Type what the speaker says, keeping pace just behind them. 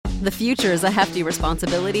The future is a hefty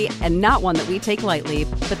responsibility and not one that we take lightly,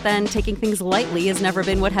 but then taking things lightly has never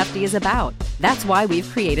been what Hefty is about. That's why we've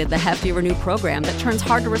created the Hefty Renew program that turns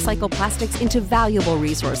hard-to-recycle plastics into valuable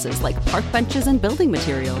resources like park benches and building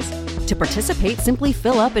materials. To participate, simply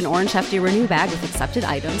fill up an orange Hefty Renew bag with accepted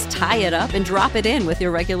items, tie it up, and drop it in with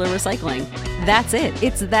your regular recycling. That's it.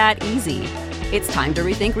 It's that easy. It's time to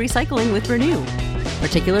rethink recycling with Renew.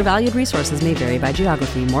 Particular valued resources may vary by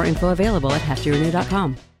geography. More info available at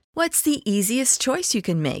heftyrenew.com. What's the easiest choice you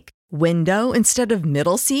can make? Window instead of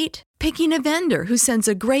middle seat? Picking a vendor who sends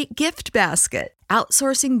a great gift basket?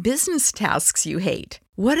 Outsourcing business tasks you hate?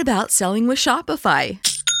 What about selling with Shopify?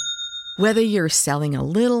 Whether you're selling a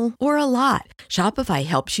little or a lot, Shopify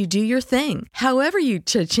helps you do your thing, however you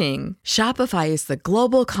cha-ching. Shopify is the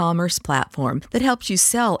global commerce platform that helps you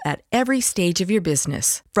sell at every stage of your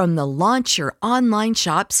business. From the launch your online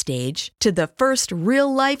shop stage to the first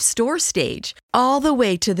real-life store stage, all the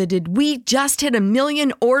way to the did we just hit 1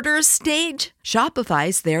 million orders stage.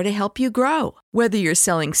 Shopify's there to help you grow. Whether you're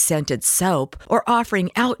selling scented soap or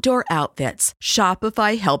offering outdoor outfits,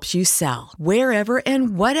 Shopify helps you sell. Wherever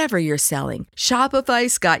and whatever you're selling,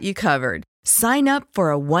 Shopify's got you covered. Sign up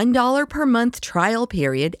for a $1 per month trial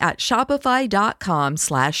period at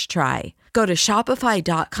shopify.com/try. Go to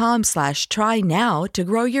shopify.com/try now to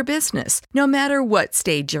grow your business, no matter what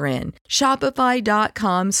stage you're in.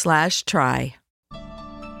 Shopify.com/try.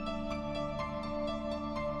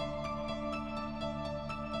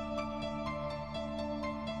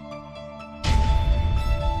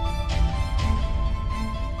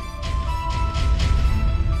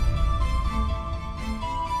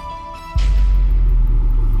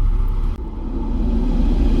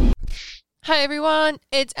 Hi everyone,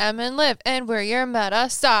 it's Em and Liv, and we're your meta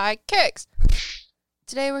sidekicks.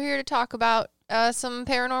 Today we're here to talk about some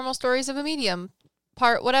paranormal stories of a medium,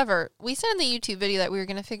 part whatever. We said in the YouTube video that we were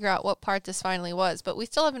going to figure out what part this finally was, but we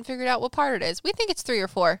still haven't figured out what part it is. We think it's 3 or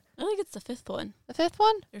 4. I think it's the 5th one. The 5th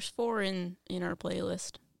one? There's 4 in our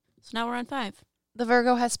playlist. So now we're on 5. The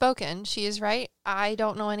Virgo has spoken. She is right. I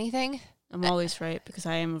don't know anything. I'm always right because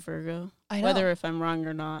I am a Virgo. I know. Whether if I'm wrong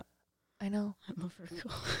or not. I know. I'm a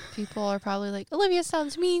Virgo. People are probably like, Olivia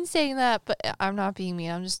sounds mean saying that, but I'm not being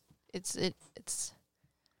mean. I'm just, it's.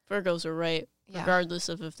 Virgos are right, Yeah. regardless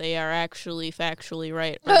of if they are actually factually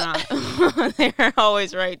right or not. They're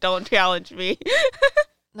always right. Don't challenge me.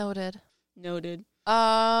 Noted. Noted.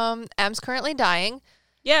 Em's currently dying.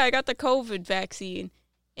 Yeah, I got the COVID vaccine,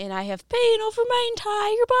 and I have pain over my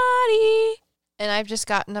entire body. And I've just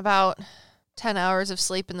gotten about 10 hours of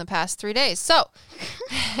sleep in the past 3 days. So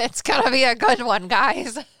it's going to be a good one,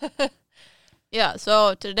 guys. Yeah,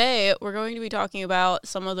 so today we're going to be talking about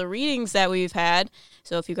some of the readings that we've had.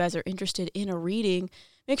 So if you guys are interested in a reading,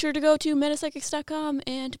 make sure to go to metapsychics.com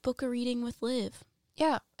and book a reading with Liv.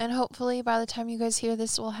 Yeah, and hopefully by the time you guys hear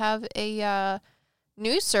this, we'll have a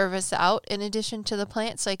news service out. In addition to the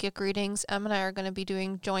plant psychic readings, Em and I are going to be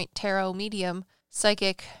doing joint tarot medium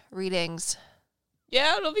psychic readings.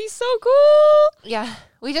 Yeah, it'll be so cool. Yeah,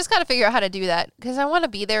 we just got to figure out how to do that because I want to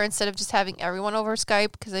be there instead of just having everyone over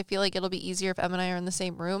Skype because I feel like it'll be easier if Em and I are in the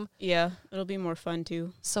same room. Yeah, it'll be more fun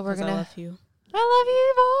too. So we're going to... I love you. I love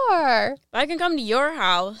you more. I can come to your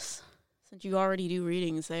house since you already do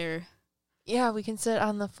readings there. Yeah, we can sit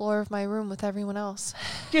on the floor of my room with everyone else.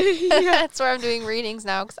 Yeah. That's where I'm doing readings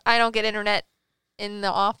now because I don't get internet in the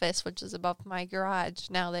office, which is above my garage,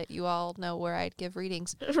 now that you all know where I'd give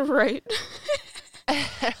readings. Right.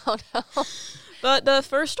 I don't know. But the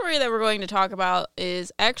first story that we're going to talk about is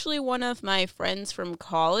actually one of my friends from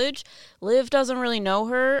college. Liv doesn't really know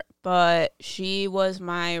her, but she was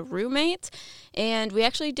my roommate. And we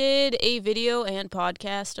actually did a video and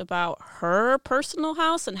podcast about her personal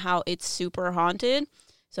house and how it's super haunted.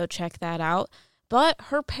 So check that out. But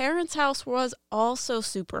her parents' house was also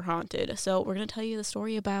super haunted. So we're going to tell you the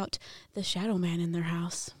story about the shadow man in their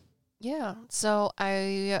house. Yeah. So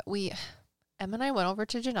Em and I went over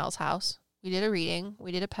to Janelle's house. We did a reading.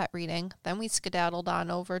 We did a pet reading. Then we skedaddled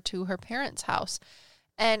on over to her parents' house.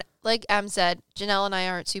 And like Em said, Janelle and I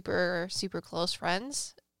aren't super, super close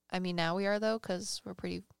friends. I mean, now we are, though, because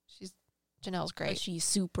Janelle's great. But she's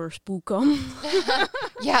super spookum.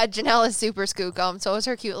 Yeah, Janelle is super skookum. So is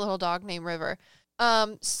her cute little dog named River.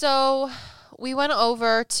 So we went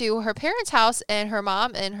over to her parents' house, and her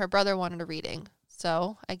mom and her brother wanted a reading.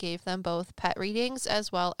 So I gave them both pet readings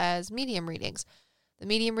as well as medium readings. The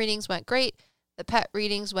medium readings went great. The pet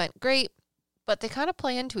readings went great, but they kind of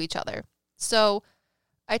play into each other. So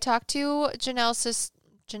I talked to Janelle's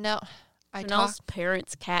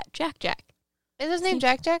parents' cat, Jack. Is his name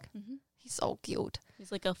Jack? Mm-hmm. He's so cute.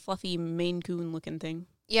 He's like a fluffy Maine Coon looking thing.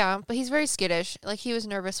 Yeah, but he's very skittish. Like, he was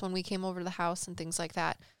nervous when we came over to the house and things like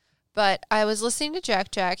that. But I was listening to Jack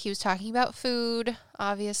Jack. He was talking about food,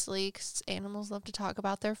 obviously, because animals love to talk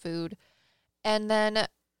about their food. And then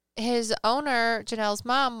his owner, Janelle's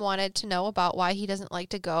mom, wanted to know about why he doesn't like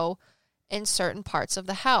to go in certain parts of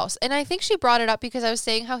the house. And I think she brought it up because I was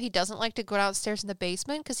saying how he doesn't like to go downstairs in the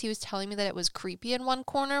basement because he was telling me that it was creepy in one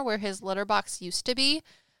corner where his litter box used to be.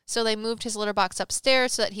 So they moved his litter box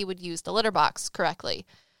upstairs so that he would use the litter box correctly.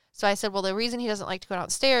 So I said, well, the reason he doesn't like to go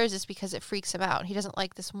downstairs is because it freaks him out. He doesn't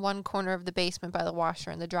like this one corner of the basement by the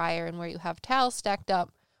washer and the dryer and where you have towels stacked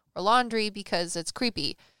up or laundry because it's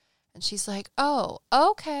creepy. And she's like, oh,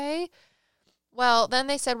 okay. Well, then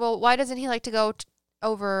they said, well, why doesn't he like to go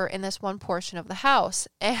over in this one portion of the house?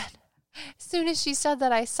 And as soon as she said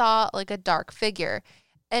that, I saw like a dark figure.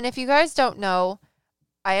 And if you guys don't know,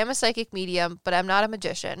 I am a psychic medium, but I'm not a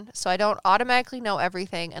magician. So I don't automatically know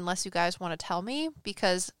everything unless you guys want to tell me,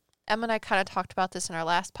 because Emma and I kind of talked about this in our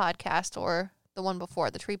last podcast, or the one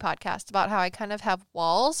before, the tree podcast, about how I kind of have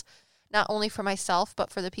walls, not only for myself,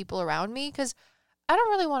 but for the people around me, because I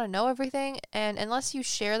don't really want to know everything. And unless you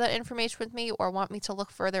share that information with me or want me to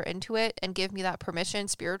look further into it and give me that permission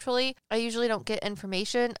spiritually, I usually don't get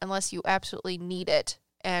information unless you absolutely need it.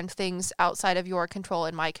 And things outside of your control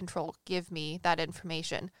and my control give me that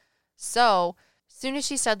information. So as soon as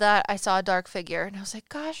she said that, I saw a dark figure and I was like,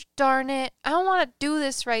 gosh darn it, I don't want to do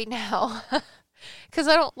this right now because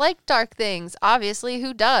I don't like dark things. Obviously,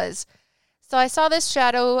 who does? So I saw this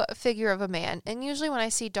shadow figure of a man. And usually when I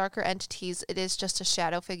see darker entities, it is just a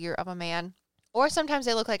shadow figure of a man. Or sometimes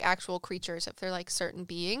they look like actual creatures if they're like certain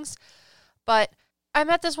beings. But I'm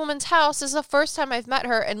at this woman's house. This is the first time I've met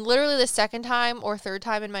her, and literally the second time or third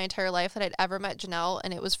time in my entire life that I'd ever met Janelle,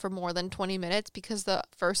 and it was for more than 20 minutes because the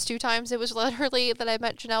first two times it was literally that I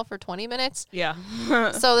met Janelle for 20 minutes. Yeah.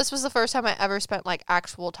 So this was the first time I ever spent like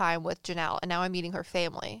actual time with Janelle, and now I'm meeting her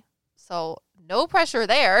family. So no pressure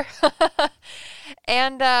there.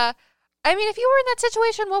 And I mean, if you were in that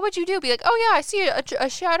situation, what would you do? Be like, oh yeah, I see a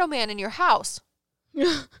shadow man in your house.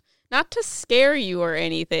 Not to scare you or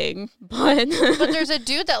anything, but... But there's a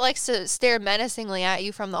dude that likes to stare menacingly at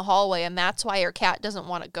you from the hallway, and that's why your cat doesn't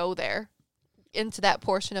want to go there, into that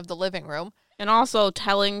portion of the living room. And also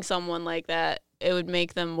telling someone like that, it would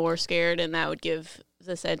make them more scared, and that would give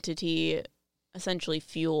this entity essentially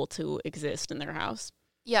fuel to exist in their house.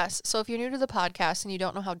 Yes, so if you're new to the podcast and you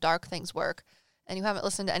don't know how dark things work, and you haven't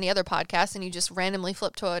listened to any other podcasts, and you just randomly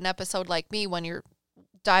flip to an episode like me when you're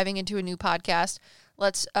diving into a new podcast,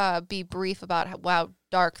 let's be brief about how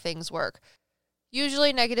dark things work.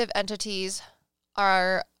 Usually negative entities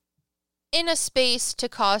are in a space to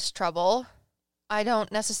cause trouble. I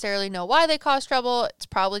don't necessarily know why they cause trouble. It's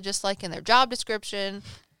probably just like in their job description.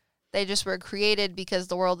 They just were created because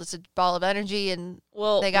the world is a ball of energy and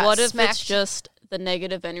they got what if smacked. it's just the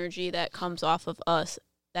negative energy that comes off of us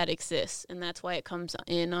that exists, and that's why it comes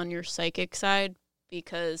in on your psychic side,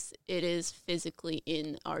 because it is physically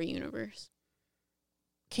in our universe.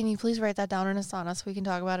 Can you please write that down in Asana so we can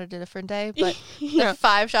talk about it a different day? But Yeah. the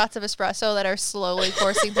 5 shots of espresso that are slowly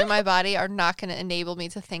coursing through my body are not going to enable me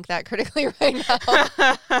to think that critically right now.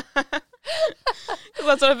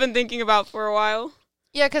 That's what I've been thinking about for a while.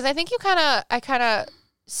 Yeah, because I think I kind of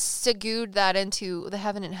segued that into the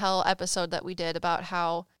Heaven and Hell episode that we did about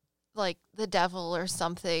how, like, the devil or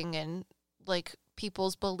something and, like,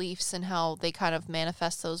 people's beliefs and how they kind of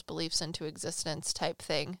manifest those beliefs into existence type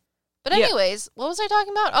thing. But anyways, What was I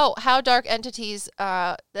talking about? Oh, how dark entities,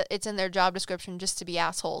 it's in their job description just to be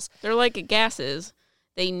assholes. They're like gases.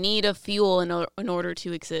 They need a fuel in order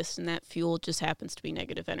to exist, and that fuel just happens to be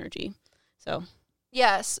negative energy. So,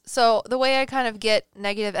 yes. So the way I kind of get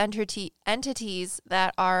negative entities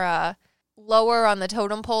that are lower on the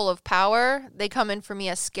totem pole of power, they come in for me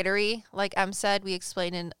as skittery. Like Em said, we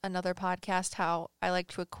explained in another podcast how I like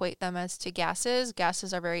to equate them as to gases.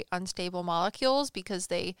 Gases are very unstable molecules because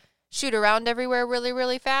they shoot around everywhere really,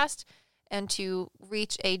 really fast. And to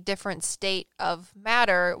reach a different state of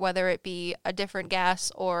matter, whether it be a different gas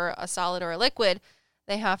or a solid or a liquid,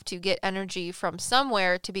 they have to get energy from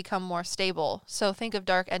somewhere to become more stable. So think of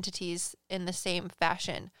dark entities in the same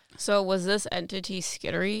fashion. so was this entity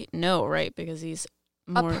skittery? No, right? Because he's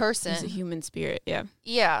A person. He's a human spirit, yeah.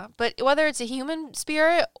 Yeah, but whether it's a human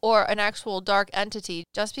spirit or an actual dark entity,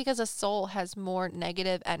 just because a soul has more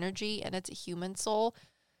negative energy and it's a human soul,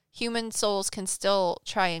 human souls can still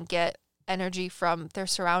try and get energy from their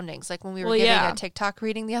surroundings. Like when we were getting a TikTok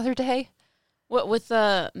reading the other day. What, with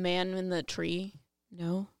the man in the tree?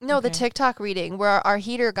 No? No, the Okay. TikTok reading where our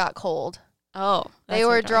heater got cold. Oh. They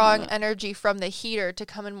were drawing energy from the heater to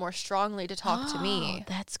come in more strongly to talk to me.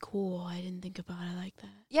 That's cool. I didn't think about it like that.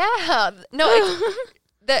 Yeah. No,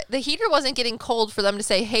 the heater wasn't getting cold for them to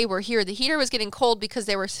say, hey, we're here. The heater was getting cold because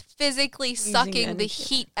they were physically sucking the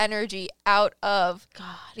heat energy out of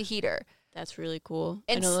the heater. That's really cool.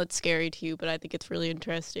 I know that's scary to you, but I think it's really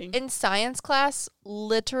interesting. In science class,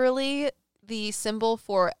 literally the symbol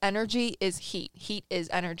for energy is heat. Heat is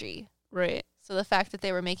energy. Right. So the fact that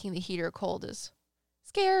they were making the heater cold is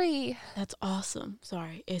scary. That's awesome.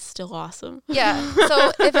 Sorry. It's still awesome. Yeah.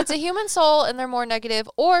 So if it's a human soul and they're more negative,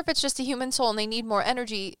 or if it's just a human soul and they need more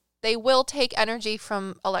energy, they will take energy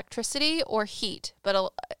from electricity or heat.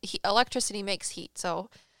 But electricity makes heat.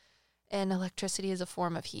 And electricity is a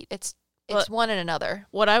form of heat. It's one and another.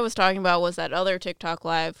 What I was talking about was that other TikTok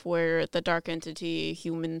live where the dark entity,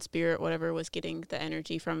 human spirit, whatever, was getting the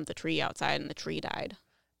energy from the tree outside and the tree died.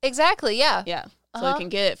 Exactly, yeah. Yeah. So it can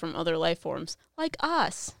get it from other life forms like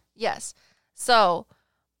us. Yes. So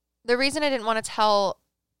the reason I didn't want to tell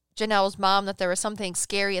Janelle's mom that there was something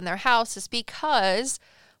scary in their house is because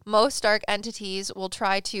most dark entities will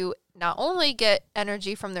try to not only get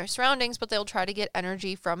energy from their surroundings, but they'll try to get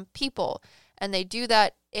energy from people. And they do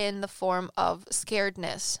that in the form of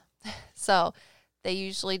scaredness. So they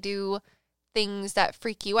usually do things that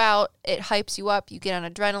freak you out. It hypes you up. You get on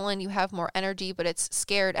adrenaline. You have more energy, but it's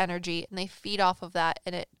scared energy. And they feed off of that,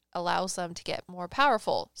 and it allows them to get more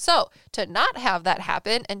powerful. So to not have that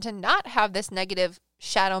happen and to not have this negative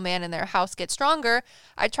shadow man in their house get stronger,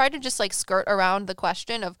 I tried to just skirt around the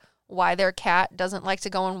question of why their cat doesn't like to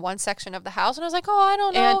go in one section of the house. And I was like, I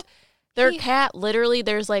don't know. And their cat, literally,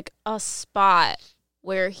 there's a spot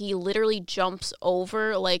where he literally jumps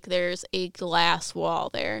over, there's a glass wall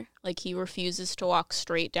there. He refuses to walk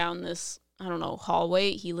straight down this,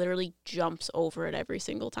 hallway. He literally jumps over it every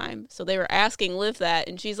single time. So they were asking Liv that,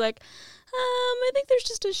 and she's like, I think there's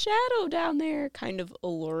just a shadow down there, kind of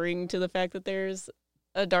alluring to the fact that there's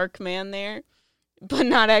a dark man there, but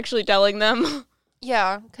not actually telling them.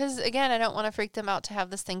 Yeah, because, again, I don't want to freak them out to have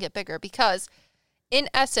this thing get bigger, because in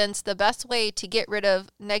essence, the best way to get rid of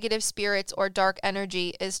negative spirits or dark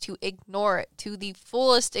energy is to ignore it to the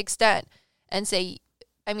fullest extent and say,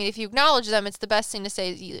 if you acknowledge them, it's the best thing to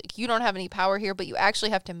say, you don't have any power here, but you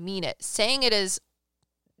actually have to mean it. Saying it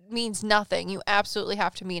means nothing. You absolutely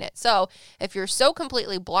have to mean it. So if you're so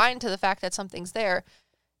completely blind to the fact that something's there,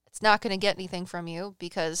 it's not going to get anything from you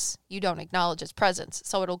because you don't acknowledge its presence.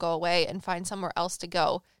 So it'll go away and find somewhere else to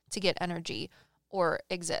go to get energy or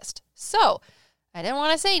exist. So I didn't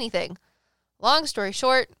want to say anything. Long story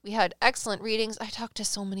short, we had excellent readings. I talked to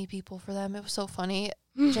so many people for them. It was so funny.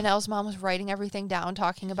 Janelle's mom was writing everything down,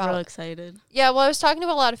 talking about... Real excited. Yeah, well, I was talking to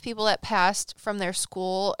a lot of people that passed from their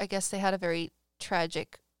school. I guess they had a very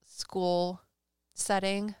tragic school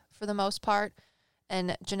setting for the most part.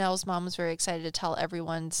 And Janelle's mom was very excited to tell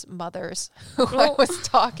everyone's mothers who I was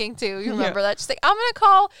talking to. You remember that? She's like, I'm going to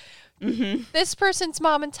call this person's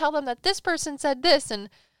mom and tell them that this person said this. And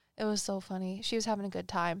it was so funny. She was having a good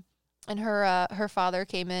time. And her father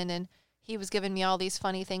came in, and he was giving me all these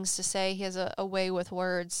funny things to say. He has a way with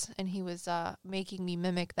words, and he was making me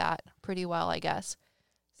mimic that pretty well, I guess.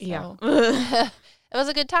 So, yeah. It was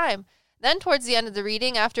a good time. Then towards the end of the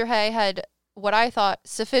reading, after I had what I thought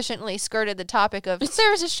sufficiently skirted the topic of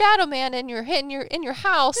there's a shadow man in your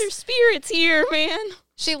house. There's spirits here, man.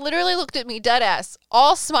 She literally looked at me dead ass,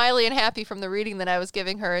 all smiley and happy from the reading that I was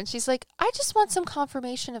giving her. And she's like, I just want some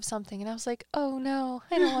confirmation of something. And I was like, oh no,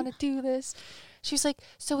 I don't want to do this. She was like,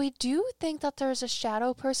 so we do think that there's a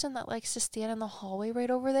shadow person that likes to stand in the hallway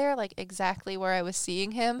right over there, exactly where I was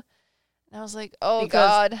seeing him. And I was like, oh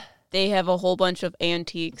God. They have a whole bunch of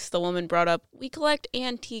antiques. The woman brought up, we collect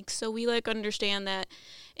antiques, so we understand that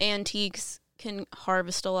antiques can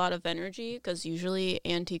harvest a lot of energy, because usually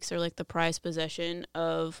antiques are the prized possession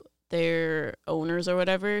of their owners or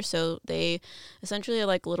whatever. So they essentially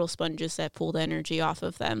are little sponges that pull the energy off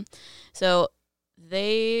of them. So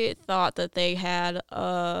they thought that they had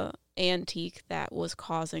a antique that was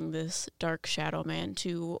causing this dark shadow man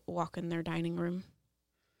to walk in their dining room.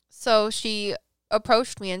 So she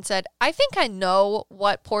approached me and said, I think I know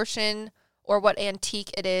what portion or what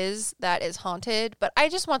antique it is that is haunted, but I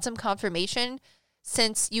just want some confirmation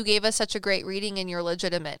since you gave us such a great reading and you're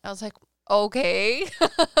legitimate. I was like, okay.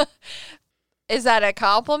 Is that a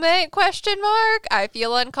compliment? ? I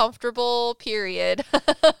feel uncomfortable, period.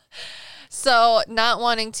 So not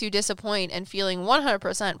wanting to disappoint and feeling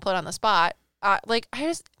 100% put on the spot,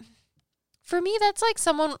 for me, that's like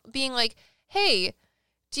someone being like, hey,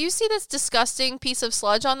 do you see this disgusting piece of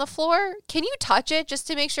sludge on the floor? Can you touch it just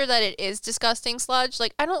to make sure that it is disgusting sludge?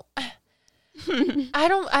 I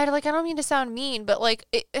don't mean to sound mean, but like,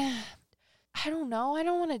 I don't know. I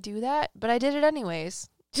don't want to do that, but I did it anyways.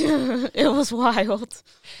 It was wild.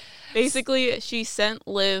 Basically, she sent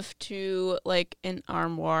Liv to like an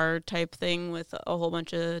armoire type thing with a whole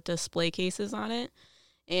bunch of display cases on it.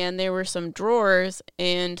 And there were some drawers,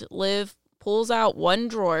 and Liv pulls out one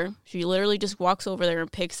drawer. She literally just walks over there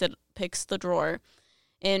and picks the drawer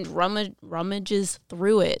and rummages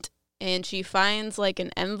through it. And she finds like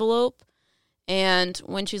an envelope. And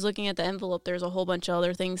when she's looking at the envelope, there's a whole bunch of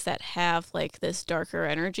other things that have like this darker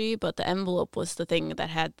energy, but the envelope was the thing that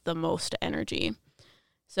had the most energy.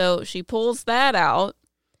 So she pulls that out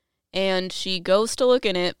and she goes to look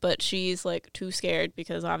in it, but she's like too scared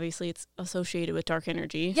because obviously it's associated with dark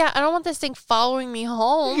energy. Yeah, I don't want this thing following me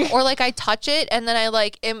home, or like I touch it and then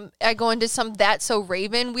I go into some That's So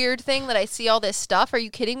Raven weird thing that I see all this stuff. Are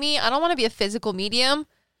you kidding me? I don't want to be a physical medium.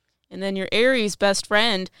 And then your Aries best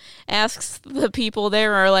friend asks the people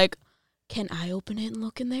there are like, can I open it and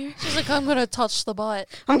look in there? She's like, I'm going to touch the butt.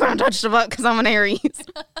 I'm going to touch the butt because I'm an Aries.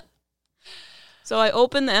 So I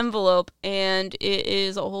open the envelope, and it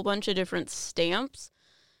is a whole bunch of different stamps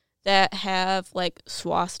that have like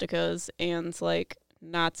swastikas and like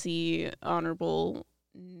Nazi honorable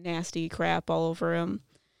nasty crap all over them.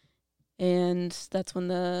 And that's when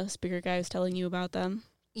the spirit guy was telling you about them.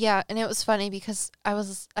 Yeah, and it was funny because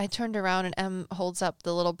I turned around and Em holds up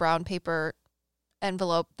the little brown paper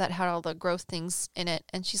envelope that had all the gross things in it,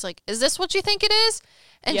 and she's like, "Is this what you think it is?"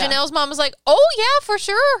 And Yeah. Janelle's mom was like, "Oh yeah, for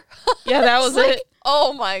sure." Yeah, that was like, it.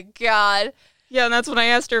 Oh my god. Yeah, and that's when I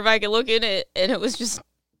asked her if I could look in it, and it was just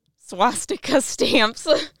swastika stamps.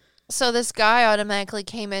 So this guy automatically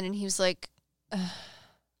came in and he was like, I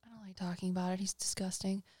don't like talking about it. He's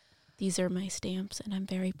disgusting. These are my stamps, and I'm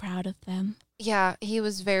very proud of them. Yeah, he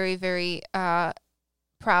was very, very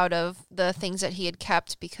proud of the things that he had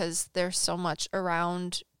kept because there's so much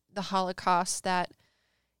around the Holocaust that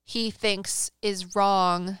he thinks is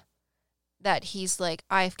wrong, that he's like,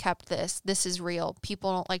 I've kept this. This is real.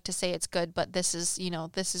 People don't like to say it's good, but this is,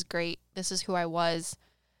 this is great. This is who I was.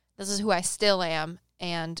 This is who I still am.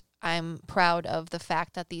 And I'm proud of the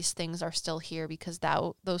fact that these things are still here because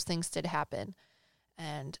those things did happen.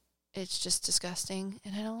 And it's just disgusting,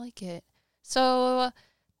 and I don't like it. So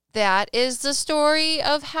that is the story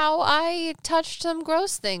of how I touched some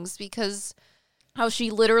gross things because how she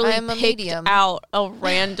literally picked out a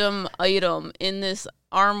random item in this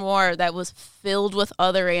armoire that was filled with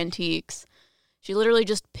other antiques. She literally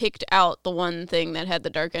just picked out the one thing that had the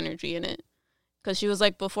dark energy in it. Because she was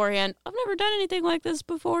like beforehand, I've never done anything like this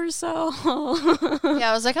before, so. Yeah,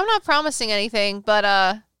 I was like, I'm not promising anything,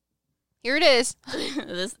 but here it is.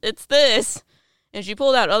 It's this. And she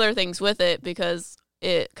pulled out other things with it because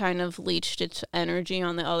it kind of leached its energy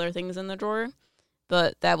on the other things in the drawer.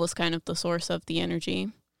 But that was kind of the source of the energy.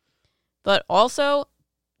 But also,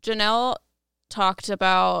 Janelle talked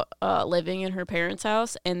about living in her parents'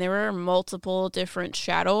 house, and there were multiple different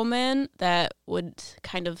shadow men that would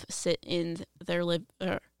kind of sit in their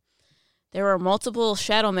there were multiple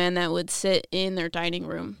shadow men that would sit in their dining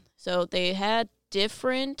room. So they had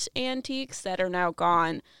different antiques that are now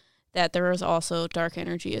gone that there was also dark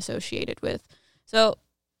energy associated with. So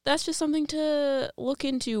that's just something to look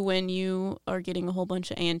into when you are getting a whole bunch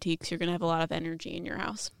of antiques. You're going to have a lot of energy in your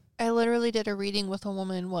house. I literally did a reading with a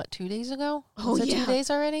woman, 2 days ago? Oh, Was it yeah. 2 days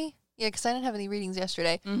already? Yeah, because I didn't have any readings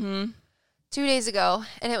yesterday. Mm-hmm. 2 days ago,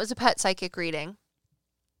 and it was a pet psychic reading.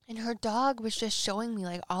 And her dog was just showing me,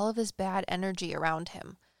 like, all of this bad energy around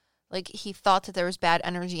him. Like, he thought that there was bad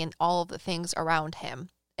energy in all of the things around him.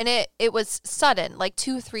 And it was sudden, like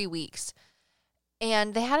 2-3 weeks.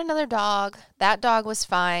 And they had another dog. That dog was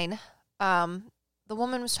fine. The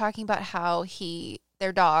woman was talking about how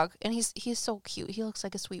their dog, and he's so cute. He looks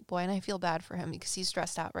like a sweet boy, and I feel bad for him because he's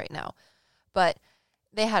stressed out right now. But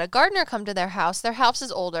they had a gardener come to their house. Their house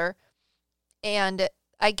is older, and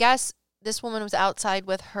I guess this woman was outside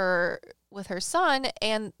with her son,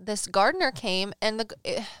 and this gardener came, and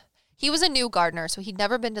he was a new gardener, so he'd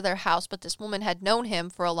never been to their house, but this woman had known him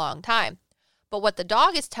for a long time. But what the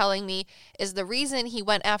dog is telling me is the reason he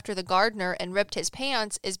went after the gardener and ripped his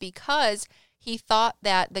pants is because he thought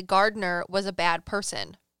that the gardener was a bad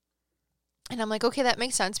person. And I'm like, okay, that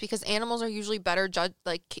makes sense because animals are usually better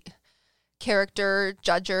character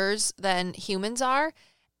judgers than humans are.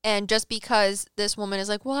 And just because this woman is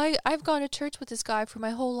like, well, I've gone to church with this guy for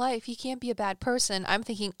my whole life. He can't be a bad person. I'm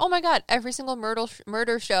thinking, oh my God, every single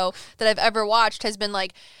murder show that I've ever watched has been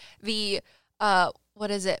like the what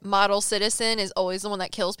is it? Model citizen is always the one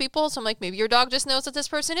that kills people. So I'm like, maybe your dog just knows that this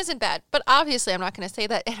person isn't bad. But obviously, I'm not going to say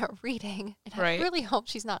that in a reading. And Right. I really hope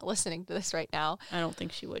she's not listening to this right now. I don't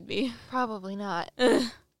think she would be. Probably not.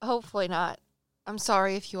 Hopefully not. I'm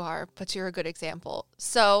sorry if you are, but you're a good example.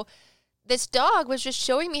 So this dog was just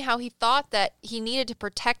showing me how he thought that he needed to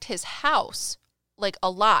protect his house, like a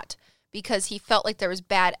lot, because he felt like there was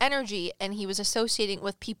bad energy and he was associating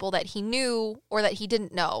with people that he knew or that he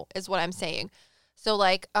didn't know, is what I'm saying. So,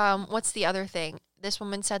 like, what's the other thing? This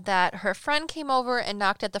woman said that her friend came over and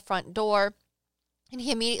knocked at the front door, and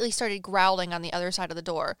he immediately started growling on the other side of the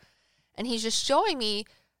door. And he's just showing me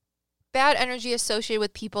bad energy associated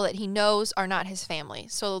with people that he knows are not his family.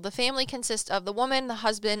 So the family consists of the woman, the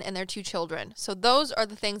husband, and their 2 children. So those are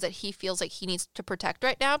the things that he feels like he needs to protect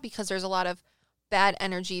right now because there's a lot of bad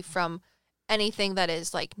energy from anything that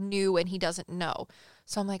is, like, new and he doesn't know.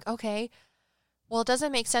 So I'm like, okay. Well, it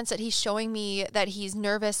doesn't make sense that he's showing me that he's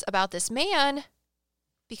nervous about this man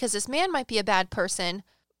because this man might be a bad person.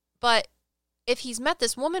 But if he's met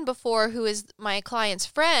this woman before who is my client's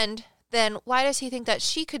friend, then why does he think that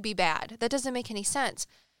she could be bad? That doesn't make any sense.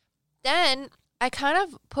 Then I kind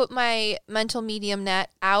of put my mental medium net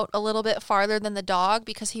out a little bit farther than the dog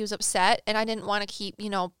because he was upset and I didn't want to keep,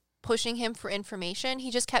 pushing him for information.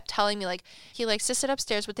 He just kept telling me, like, he likes to sit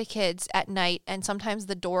upstairs with the kids at night and sometimes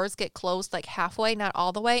the doors get closed like halfway, not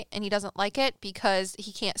all the way, and he doesn't like it because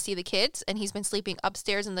he can't see the kids and he's been sleeping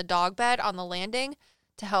upstairs in the dog bed on the landing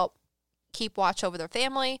to help keep watch over their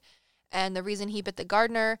family. And the reason he bit the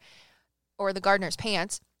gardener or the gardener's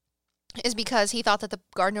pants is because he thought that the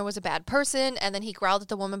gardener was a bad person, and then he growled at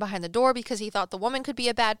the woman behind the door because he thought the woman could be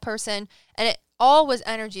a bad person, and it all was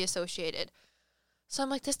energy associated. So I'm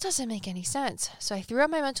like, this doesn't make any sense. So I threw out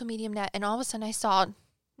my mental medium net, and all of a sudden I saw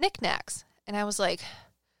knickknacks. And I was like,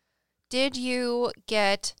 did you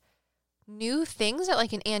get new things at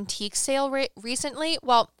like an antique sale recently?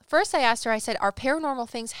 Well, first I asked her, I said, are paranormal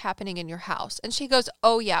things happening in your house? And she goes,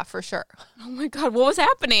 oh yeah, for sure. Oh my God, what was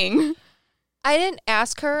happening? I didn't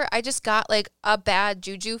ask her. I just got like a bad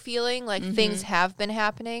juju feeling, like things have been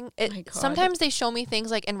happening. Sometimes they show me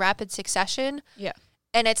things like in rapid succession. Yeah.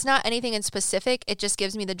 And it's not anything in specific. It just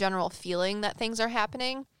gives me the general feeling that things are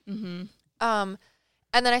happening. Mm-hmm. And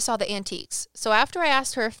then I saw the antiques. So after I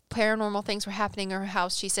asked her if paranormal things were happening in her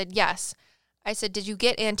house, she said yes. I said, did you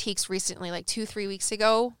get antiques recently, like 2-3 weeks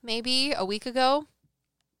ago, maybe a week ago?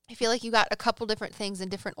 I feel like you got a couple different things in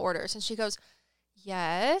different orders. And she goes,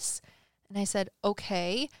 yes. And I said,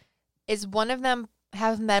 okay. Is one of them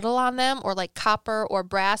have metal on them or like copper or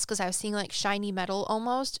brass? Because I was seeing like shiny metal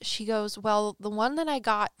almost. She goes, well, the one that I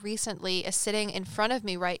got recently is sitting in front of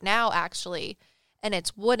me right now, actually. And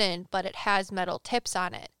it's wooden, but it has metal tips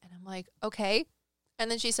on it. And I'm like, okay. And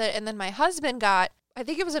then she said, and then my husband got, I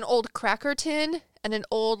think it was an old cracker tin and an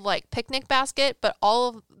old like picnic basket, but all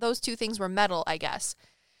of those 2 things were metal, I guess.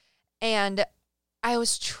 And I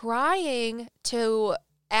was trying to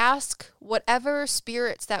ask whatever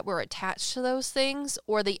spirits that were attached to those things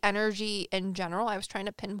or the energy in general. I was trying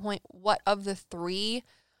to pinpoint what of the 3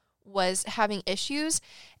 was having issues.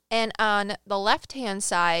 And on the left-hand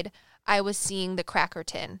side, I was seeing the cracker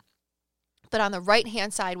tin. But on the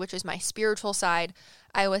right-hand side, which is my spiritual side,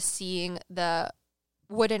 I was seeing the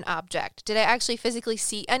wooden object. Did I actually physically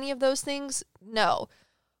see any of those things? No.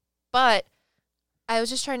 But I was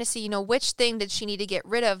just trying to see, which thing did she need to get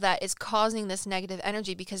rid of that is causing this negative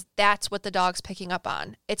energy, because that's what the dog's picking up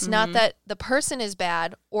on. It's not that the person is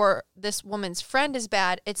bad or this woman's friend is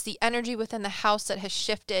bad. It's the energy within the house that has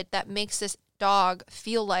shifted that makes this dog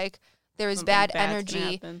feel like there is bad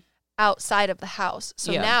energy outside of the house.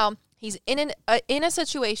 So now he's in a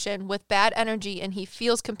situation with bad energy and he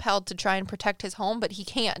feels compelled to try and protect his home, but he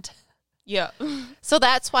can't. Yeah. So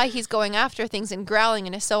that's why he's going after things and growling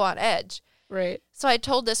and is so on edge. Right. So I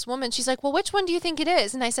told this woman, she's like, well, which one do you think it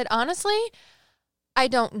is? And I said, honestly, I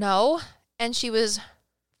don't know. And she was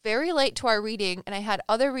very late to our reading, and I had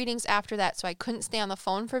other readings after that, so I couldn't stay on the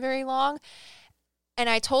phone for very long. And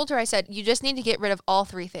I told her, I said, you just need to get rid of all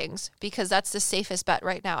 3 things because that's the safest bet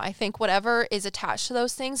right now. I think whatever is attached to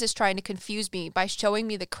those things is trying to confuse me by showing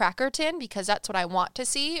me the cracker tin because that's what I want to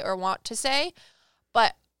see or want to say.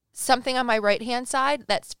 But something on my right-hand side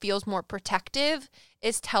that feels more protective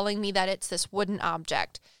is telling me that it's this wooden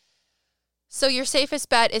object. So your safest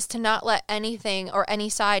bet is to not let anything or any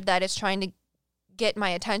side that is trying to get my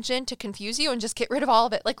attention to confuse you and just get rid of all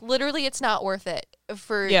of it. Like, literally, it's not worth it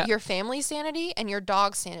for your family's sanity and your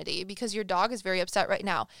dog's sanity because your dog is very upset right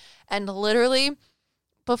now. And literally,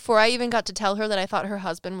 before I even got to tell her that I thought her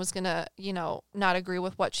husband was going to, not agree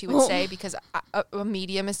with what she would say because a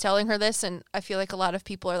medium is telling her this, and I feel like a lot of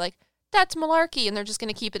people are like, that's malarkey, and they're just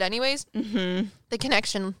going to keep it anyways. Mm-hmm. The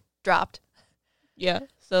connection dropped. Yeah.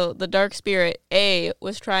 So the dark spirit, A,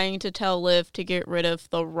 was trying to tell Liv to get rid of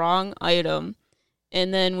the wrong item.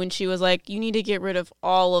 And then when she was like, you need to get rid of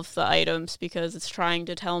all of the items because it's trying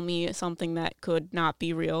to tell me something that could not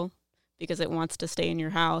be real because it wants to stay in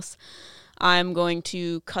your house, I'm going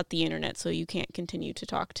to cut the internet so you can't continue to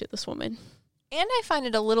talk to this woman. And I find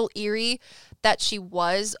it a little eerie that she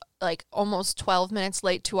was like almost 12 minutes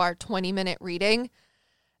late to our 20-minute reading.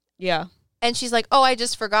 Yeah. And she's like, oh, I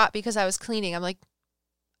just forgot because I was cleaning. I'm like,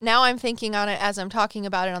 now I'm thinking on it as I'm talking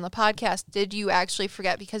about it on the podcast. Did you actually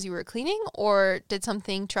forget because you were cleaning, or did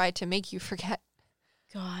something try to make you forget?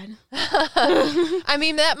 God. I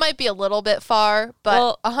mean, that might be a little bit far,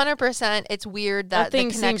 but 100% it's weird that the thing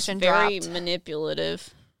connection seems very dropped.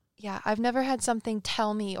 manipulative. Yeah, I've never had something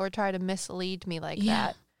tell me or try to mislead me like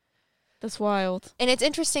that. That's wild. And it's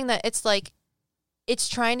interesting that it's like, it's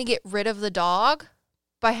trying to get rid of the dog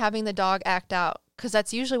by having the dog act out. Because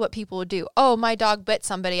that's usually what people would do. Oh, my dog bit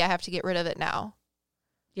somebody. I have to get rid of it now.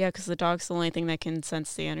 Yeah, because the dog's the only thing that can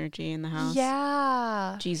sense the energy in the house.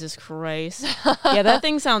 Yeah. Jesus Christ. Yeah, that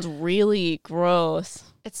thing sounds really gross.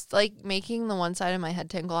 It's like making the one side of my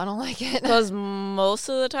head tingle. I don't like it. Because most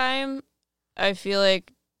of the time, I feel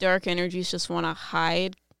like dark energies just want to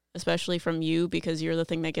hide, especially from you, because you're the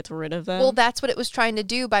thing that gets rid of them. Well, that's what it was trying to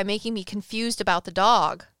do by making me confused about the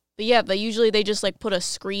dog. But yeah, but usually they just like put a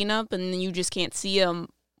screen up and then you just can't see them.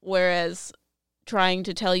 Whereas trying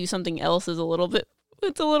to tell you something else is a little bit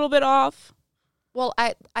off. Well,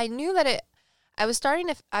 I knew that I was starting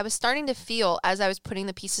to feel as I was putting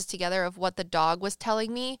the pieces together of what the dog was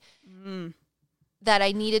telling me that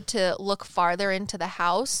I needed to look farther into the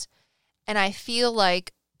house. And I feel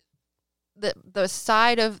like the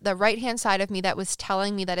side of the right-hand side of me that was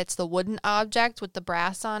telling me that it's the wooden object with the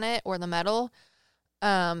brass on it or the metal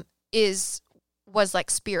was like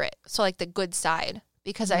spirit. So like the good side,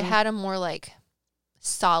 because I had a more like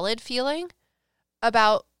solid feeling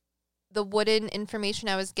about the wooden information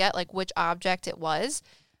I was like which object it was.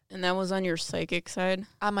 And that was on your psychic side?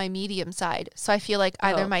 On my medium side. So I feel like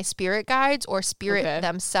either my spirit guides or spirit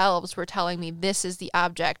themselves were telling me this is the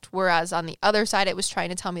object. Whereas on the other side, it was trying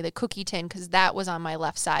to tell me the cookie tin because that was on my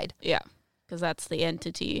left side. Yeah, because that's the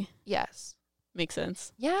entity. Yes. Makes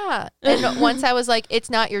sense. Yeah. And once I was like, it's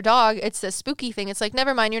not your dog, it's the spooky thing. It's like,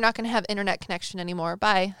 never mind, you're not going to have internet connection anymore.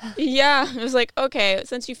 Bye. Yeah. It was like, okay,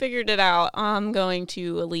 since you figured it out, I'm going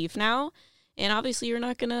to leave now. And obviously you're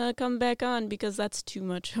not going to come back on because that's too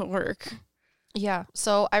much work. Yeah.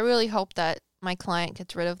 So I really hope that my client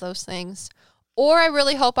gets rid of those things. Or I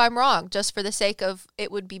really hope I'm wrong, just for the sake of it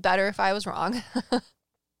would be better if I was wrong.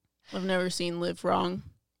 I've never seen Liv wrong.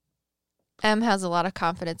 Em has a lot of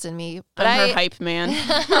confidence in me. But I'm her hype man.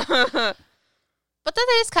 But that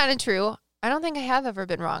is kind of true. I don't think I have ever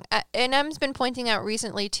been wrong. And Em's been pointing out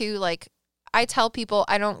recently, too, like, I tell people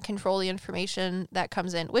I don't control the information that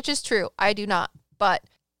comes in, which is true. I do not. But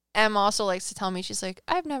Em also likes to tell me, she's like,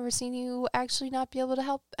 I've never seen you actually not be able to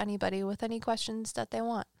help anybody with any questions that they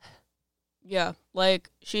want. Yeah. Like,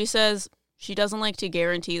 she says she doesn't like to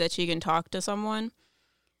guarantee that she can talk to someone.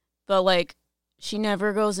 But, like, she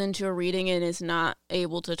never goes into a reading and is not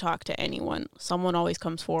able to talk to anyone. Someone always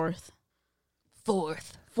comes forth.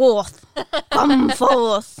 Forth. Come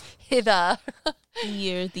forth. Hither.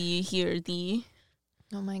 Hear thee.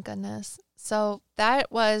 Oh, my goodness. So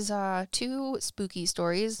that was 2 spooky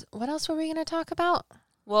stories. What else were we going to talk about?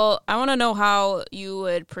 Well, I want to know how you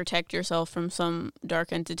would protect yourself from some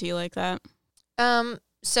dark entity like that.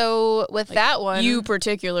 So with like that one... You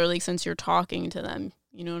particularly, since you're talking to them.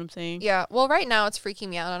 You know what I'm saying? Yeah. Well, right now it's freaking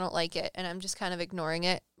me out. I don't like it. And I'm just kind of ignoring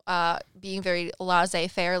it. Being very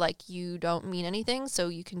laissez-faire, like you don't mean anything. So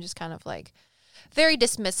you can just kind of like very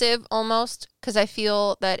dismissive almost, because I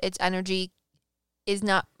feel that its energy is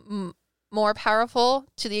not more powerful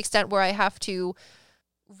to the extent where I have to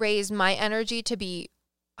raise my energy to be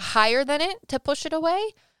higher than it to push it away.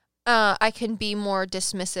 I can be more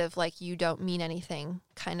dismissive, like you don't mean anything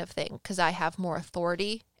kind of thing, because I have more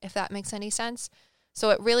authority, if that makes any sense. So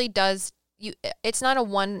it really does, it's not a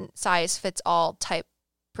one-size-fits-all type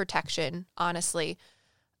protection, honestly.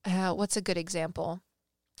 What's a good example?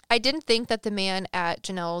 I didn't think that the man at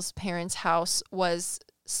Janelle's parents' house was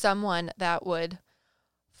someone that would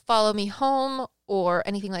follow me home or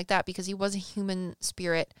anything like that, because he was a human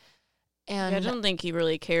spirit. And I don't think he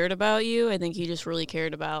really cared about you. I think he just really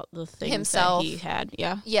cared about the things himself. That he had.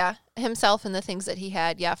 Yeah. Yeah, himself and the things that he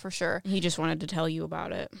had. Yeah, for sure. He just wanted to tell you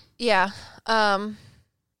about it. Yeah. Do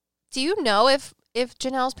you know if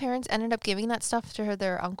Janelle's parents ended up giving that stuff to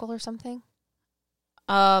their uncle or something?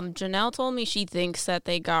 Janelle told me she thinks that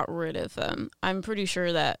they got rid of them. I'm pretty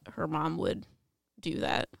sure that her mom would do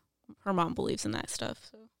that. Her mom believes in that stuff.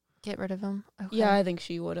 So. Get rid of them? Okay. Yeah, I think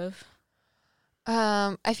she would have.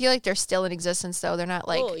 I feel like they're still in existence, though. They're not,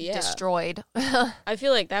 like, destroyed. I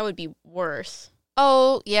feel like that would be worse.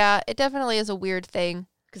 Oh, yeah. It definitely is a weird thing.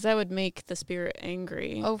 Because that would make the spirit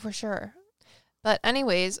angry. Oh, for sure. But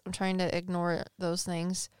anyways, I'm trying to ignore those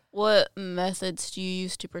things. What methods do you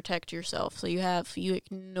use to protect yourself? So you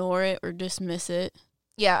ignore it or dismiss it.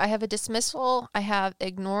 Yeah, I have a dismissal. I have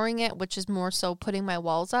ignoring it, which is more so putting my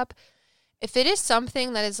walls up. If it is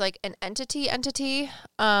something that is like an entity,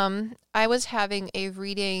 I was having a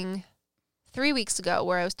reading 3 weeks ago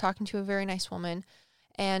where I was talking to a very nice woman,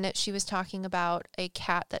 and she was talking about a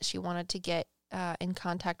cat that she wanted to get in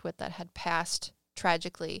contact with that had passed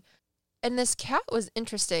tragically. And this cat was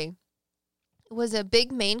interesting. It was a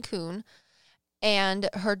big Maine Coon, and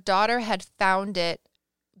her daughter had found it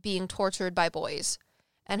being tortured by boys.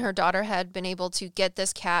 And her daughter had been able to get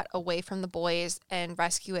this cat away from the boys and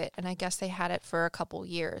rescue it. And I guess they had it for a couple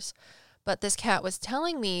years. But this cat was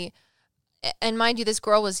telling me, and mind you, this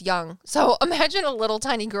girl was young. So imagine a little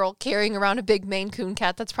tiny girl carrying around a big Maine Coon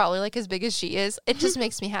cat that's probably like as big as she is. It just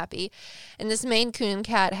makes me happy. And this Maine Coon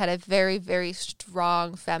cat had a very, very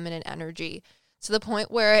strong feminine energy, to the point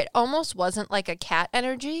where it almost wasn't like a cat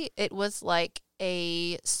energy. It was like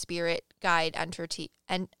a spirit guide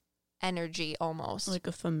energy almost. Like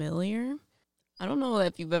a familiar? I don't know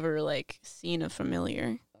if you've ever, like, seen a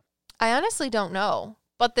familiar. I honestly don't know.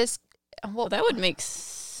 But this... Well, that would make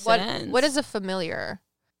sense. What is a familiar?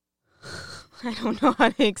 I don't know how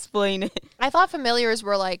to explain it. I thought familiars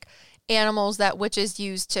were, like, animals that witches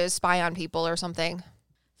use to spy on people or something.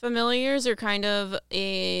 Familiars are kind of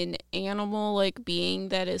an animal-like being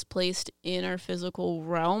that is placed in our physical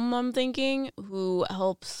realm, I'm thinking, who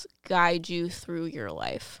helps guide you through your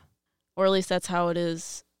life. Or at least that's how it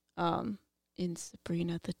is in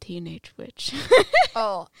Sabrina the Teenage Witch.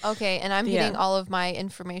 Oh, okay. And I'm getting all of my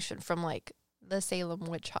information from, like, the Salem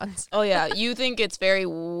witch hunts. Oh, yeah. You think it's very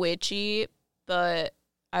witchy, but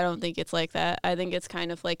I don't think it's like that. I think it's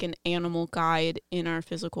kind of like an animal guide in our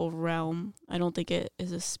physical realm. I don't think it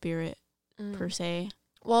is a spirit per se.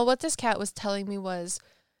 Well, what this cat was telling me was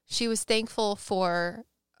she was thankful for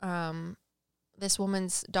this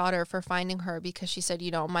woman's daughter for finding her, because she said, you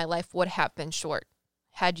know, my life would have been short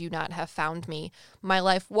had you not have found me. My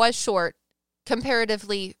life was short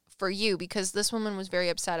comparatively for you, because this woman was very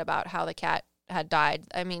upset about how the cat had died.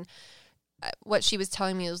 I mean, what she was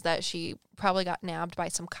telling me was that she probably got nabbed by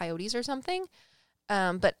some coyotes or something.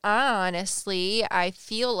 But honestly, I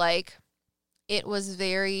feel like it was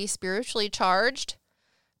very spiritually charged,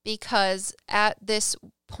 because at this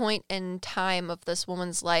point in time of this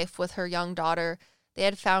woman's life with her young daughter, they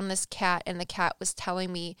had found this cat, and the cat was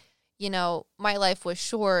telling me, you know, my life was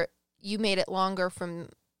short. You made it longer from,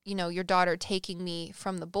 you know, your daughter taking me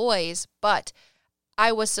from the boys, but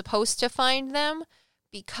I was supposed to find them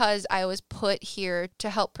because I was put here to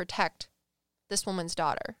help protect this woman's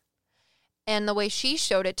daughter. And the way she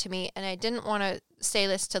showed it to me, and I didn't want to say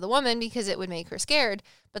this to the woman because it would make her scared,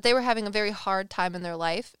 but they were having a very hard time in their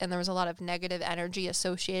life, and there was a lot of negative energy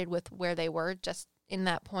associated with where they were just in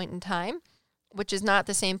that point in time, which is not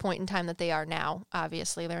the same point in time that they are now.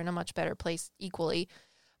 Obviously, they're in a much better place equally.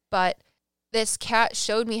 But this cat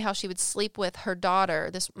showed me how she would sleep with her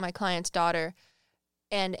daughter, my client's daughter,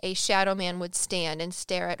 and a shadow man would stand and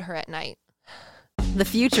stare at her at night. The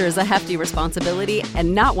future is a hefty responsibility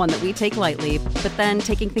and not one that we take lightly, but then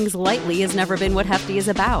taking things lightly has never been what Hefty is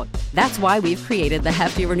about. That's why we've created the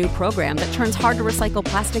Hefty Renew program that turns hard-to-recycle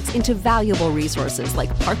plastics into valuable resources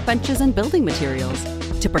like park benches and building materials.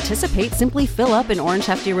 To participate, simply fill up an orange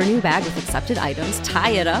Hefty Renew bag with accepted items,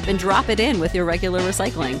 tie it up, and drop it in with your regular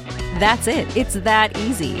recycling. That's it. It's that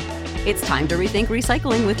easy. It's time to rethink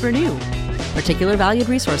recycling with Renew. Particular valued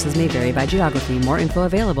resources may vary by geography. More info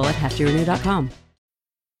available at heftyrenew.com.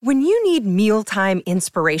 When you need mealtime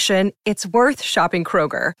inspiration, it's worth shopping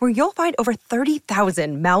Kroger, where you'll find over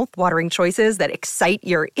 30,000 mouth-watering choices that excite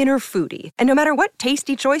your inner foodie. And no matter what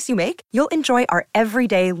tasty choice you make, you'll enjoy our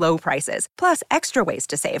everyday low prices, plus extra ways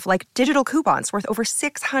to save, like digital coupons worth over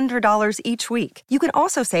 $600 each week. You can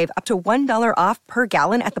also save up to $1 off per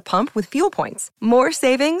gallon at the pump with fuel points. More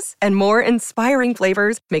savings and more inspiring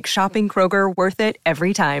flavors make shopping Kroger worth it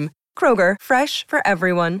every time. Kroger, fresh for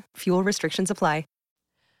everyone. Fuel restrictions apply.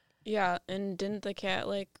 Yeah, and didn't the cat,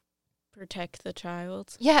 like, protect the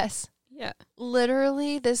child? Yes. Yeah.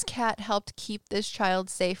 Literally, this cat helped keep this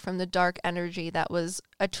child safe from the dark energy that was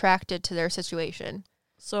attracted to their situation.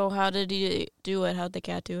 So how did he do it? How'd the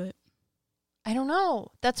cat do it? I don't know.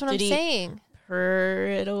 That's what I'm saying. purr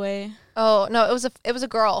it away. Oh, no, it was a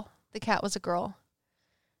girl. The cat was a girl.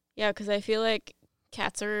 Yeah, because I feel like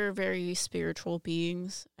cats are very spiritual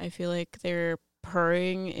beings. I feel like their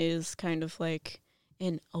purring is kind of like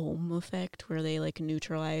an ohm effect where they like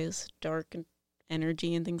neutralize dark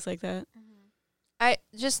energy and things like that. I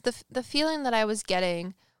just the feeling that I was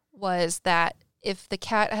getting was that if the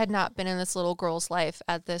cat had not been in this little girl's life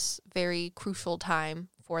at this very crucial time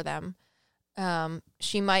for them,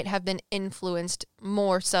 she might have been influenced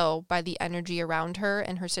more so by the energy around her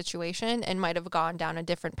and her situation and might have gone down a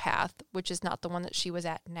different path, which is not the one that she was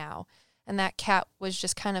at now. And that cat was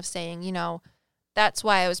just kind of saying, you know, that's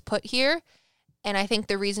why I was put here. And I think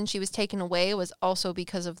the reason she was taken away was also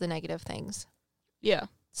because of the negative things. Yeah.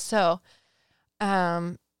 So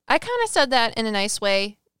I kind of said that in a nice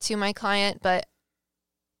way to my client, but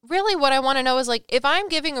really what I want to know is, like, if I'm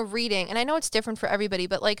giving a reading, and I know it's different for everybody,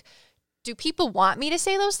 but, like, do people want me to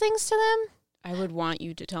say those things to them? I would want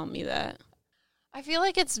you to tell me that. I feel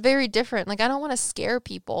like it's very different. Like, I don't want to scare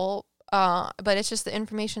people, but it's just the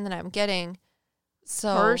information that I'm getting.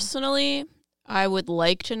 So Personally, I would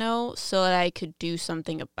like to know so that I could do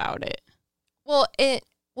something about it. Well,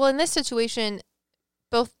 in this situation,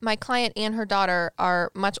 both my client and her daughter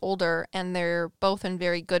are much older, and they're both in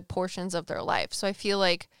very good portions of their life. So I feel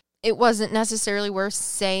like it wasn't necessarily worth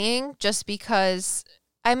saying, just because,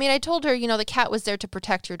 I mean, I told her, you know, the cat was there to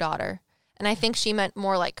protect your daughter. And I think she meant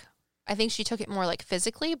more like, I think she took it more like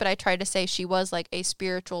physically, but I tried to say she was like a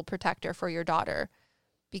spiritual protector for your daughter,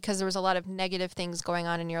 because there was a lot of negative things going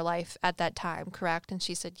on in your life at that time, correct? And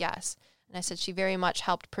she said yes. And I said she very much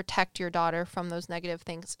helped protect your daughter from those negative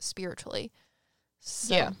things spiritually.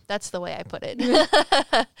 So Yeah. that's the way I put it.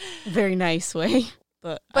 Very nice way.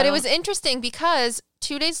 But it was interesting because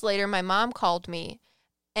 2 days later, my mom called me.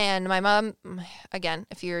 And my mom, again,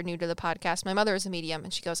 if you're new to the podcast, my mother is a medium.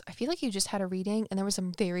 And she goes, I feel like you just had a reading and there were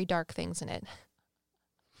some very dark things in it.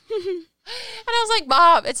 And I was like,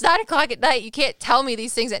 Mom, it's 9 o'clock at night. You can't tell me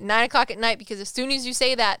these things at 9 o'clock at night, because as soon as you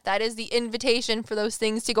say that, that is the invitation for those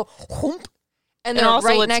things to go whoomp, and they're also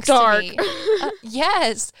right it's next dark. to me.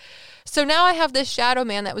 Yes. So now I have this shadow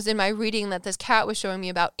man that was in my reading that this cat was showing me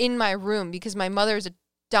about in my room, because my mother's a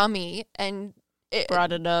dummy and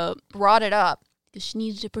brought it up. Because she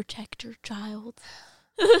needed to protect her child.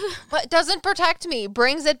 But it doesn't protect me,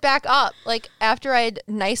 brings it back up. Like, after I had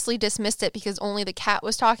nicely dismissed it because only the cat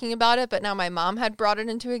was talking about it, but now my mom had brought it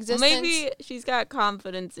into existence. Maybe she's got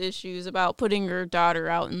confidence issues about putting her daughter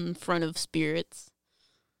out in front of spirits.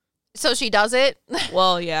 So she does it?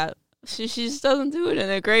 Well, yeah. She just doesn't do it in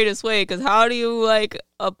the greatest way, because how do you, like,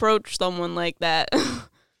 approach someone like that?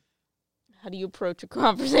 How do you approach a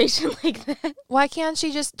conversation like that? Why can't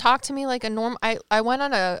she just talk to me like a normal... I went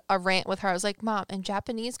on a rant with her. I was like, Mom, in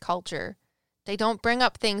Japanese culture, they don't bring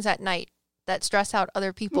up things at night that stress out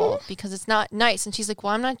other people because it's not nice. And she's like,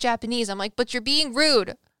 well, I'm not Japanese. I'm like, but you're being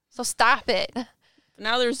rude, so stop it.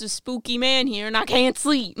 Now there's this spooky man here and I can't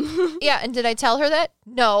sleep. Yeah, and did I tell her that?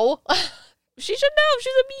 No. She should know.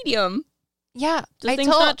 She's a medium. Yeah. Do things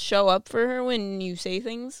not show up for her when you say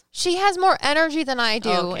things? She has more energy than I do.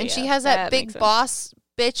 Okay, and she yeah, has that big makes sense. boss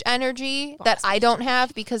bitch energy that I don't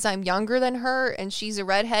have because I'm younger than her, and she's a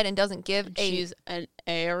redhead and doesn't give a... She's an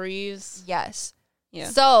Aries. Yes. Yeah.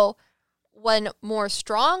 So when more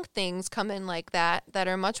strong things come in like that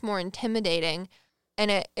are much more intimidating,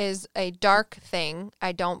 and it is a dark thing,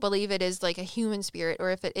 I don't believe it is like a human spirit,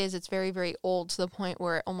 or if it is, it's very, very old to the point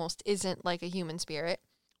where it almost isn't like a human spirit.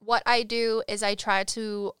 What I do is I try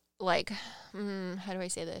to, like, how do I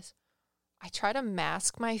say this? I try to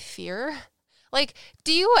mask my fear. Like,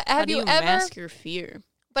 have you ever mask your fear?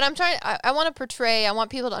 But I'm trying, I want to portray, I want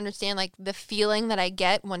people to understand, like, the feeling that I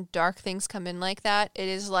get when dark things come in like that. It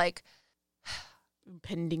is like...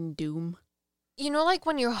 impending doom. You know, like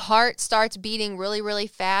when your heart starts beating really, really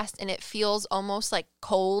fast and it feels almost like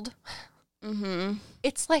cold? Mm-hmm.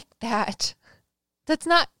 It's like that. That's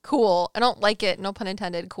not cool. I don't like it. No pun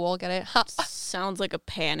intended. Cool. Get it? Sounds like a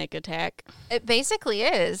panic attack. It basically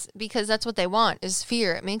is, because that's what they want, is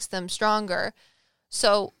fear. It makes them stronger.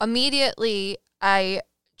 So immediately I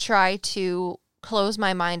try to close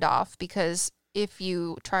my mind off, because if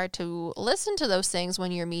you try to listen to those things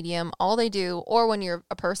when you're medium, all they do, or when you're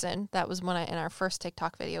a person, that was when in our first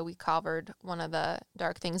TikTok video, we covered one of the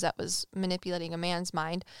dark things that was manipulating a man's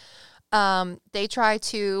mind. They try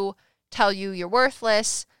to tell you you're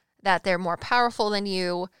worthless, that they're more powerful than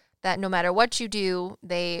you, that no matter what you do,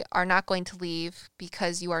 they are not going to leave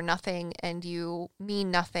because you are nothing and you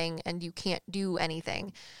mean nothing and you can't do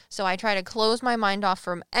anything. So I try to close my mind off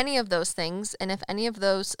from any of those things. And if any of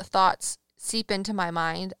those thoughts seep into my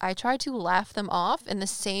mind, I try to laugh them off in the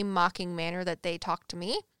same mocking manner that they talk to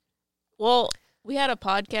me. Well, we had a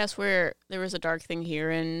podcast where there was a dark thing here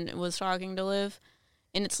and was talking to Liv,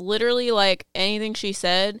 and it's literally like anything she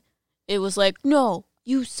said, it was like, no,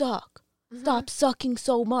 you suck. Stop sucking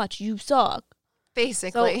so much. You suck.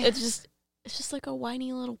 Basically. So it's just like a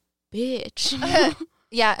whiny little bitch.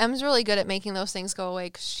 Yeah, Em's really good at making those things go away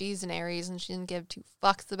because she's an Aries and she didn't give two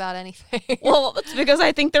fucks about anything. Well, it's because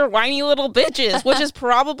I think they're whiny little bitches, which is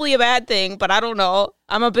probably a bad thing, but I don't know.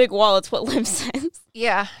 I'm a big wall. It's what Liv says.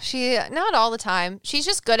 Yeah, not all the time. She's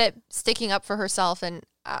just good at sticking up for herself, and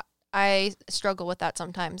I struggle with that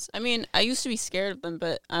sometimes. I mean, I used to be scared of them,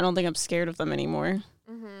 but I don't think I'm scared of them anymore.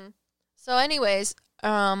 Mm-hmm. So anyways,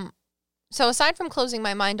 so aside from closing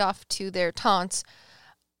my mind off to their taunts,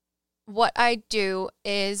 what I do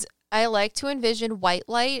is I like to envision white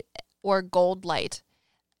light or gold light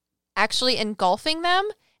actually engulfing them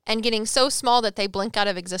and getting so small that they blink out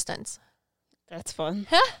of existence. That's fun.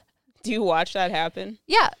 Do you watch that happen?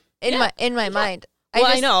 Yeah, in my mind. Well,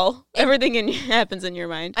 I know. Everything happens in your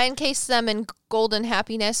mind. I encase them in golden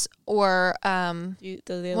happiness or, Do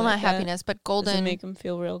they well, like not happiness, but golden. Does it make them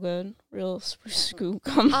feel real good? Real scoop?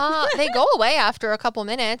 They go away after a couple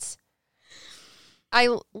minutes. I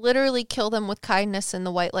literally kill them with kindness in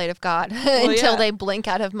the white light of God until they blink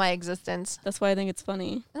out of my existence. That's why I think it's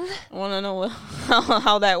funny. I want to know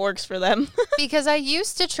how that works for them. Because I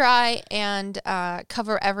used to try and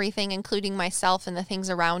cover everything, including myself and the things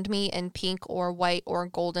around me, in pink or white or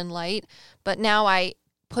golden light. But now I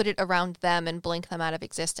put it around them and blink them out of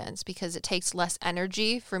existence because it takes less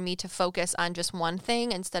energy for me to focus on just one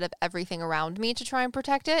thing instead of everything around me to try and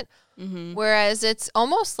protect it. Mm-hmm. Whereas it's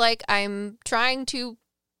almost like I'm trying to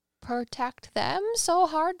protect them so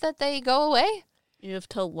hard that they go away. You have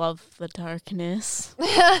to love the darkness.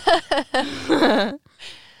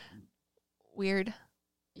 Weird.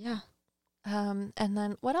 Yeah. And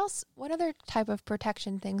then what else? What other type of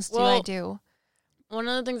protection things do I do? One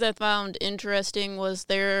of the things I found interesting was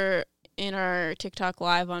there in our TikTok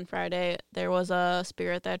live on Friday, there was a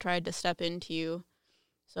spirit that tried to step into you.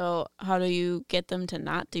 So how do you get them to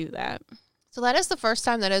not do that? So that is the first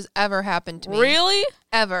time that has ever happened to me. Really?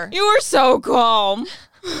 Ever. You were so calm.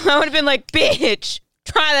 I would have been like, bitch,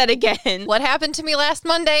 try that again. What happened to me last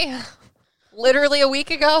Monday? Literally a week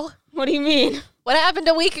ago. What do you mean? What happened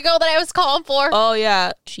a week ago that I was calling for? Oh,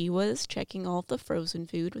 yeah. She was checking all of the frozen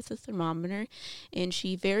food with the thermometer, and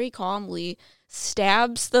she very calmly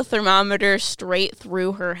stabs the thermometer straight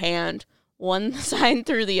through her hand, one side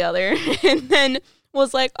through the other, and then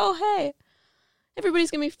was like, oh, hey, everybody's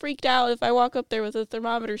going to be freaked out if I walk up there with a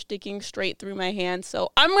thermometer sticking straight through my hand,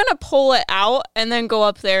 so I'm going to pull it out and then go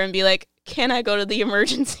up there and be like, can I go to the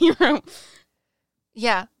emergency room?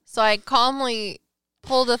 Yeah. So I calmly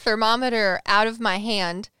pulled the thermometer out of my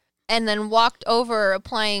hand and then walked over,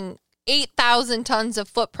 applying 8,000 tons of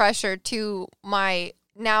foot pressure to my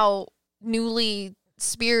now newly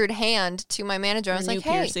speared hand to my manager. I was like,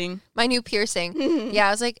 hey, my new piercing. Yeah,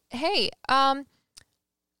 I was like, hey,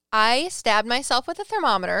 I stabbed myself with a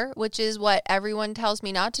thermometer, which is what everyone tells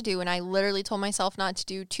me not to do. And I literally told myself not to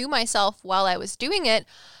do to myself while I was doing it.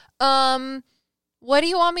 What do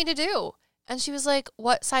you want me to do? And she was like,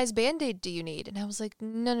 what size Band-Aid do you need? And I was like,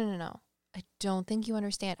 no. I don't think you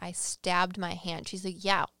understand. I stabbed my hand. She's like,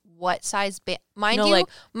 yeah, what size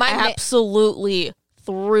absolutely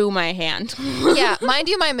through my hand. Yeah, mind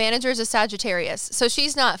you, my manager is a Sagittarius, so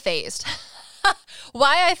she's not phased.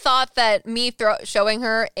 Why I thought that me showing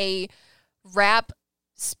her a wrap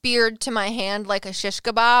speared to my hand like a shish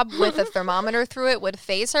kebab with a thermometer through it would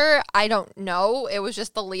faze her, I don't know. It was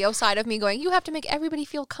just the Leo side of me going, you have to make everybody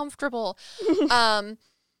feel comfortable. And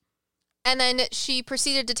then she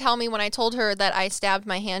proceeded to tell me when I told her that I stabbed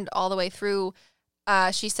my hand all the way through,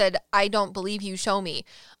 she said, I don't believe you, show me.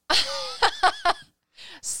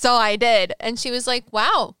 So I did. And she was like,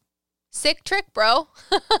 wow, sick trick, bro.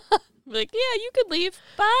 Like, yeah, you could leave.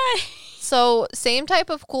 Bye. So same type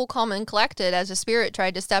of cool, calm, and collected as a spirit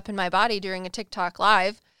tried to step in my body during a TikTok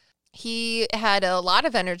live. He had a lot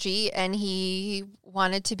of energy and he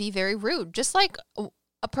wanted to be very rude, just like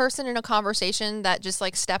a person in a conversation that just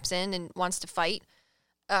like steps in and wants to fight.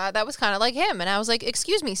 That was kind of like him. And I was like,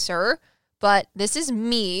 excuse me, sir, but this is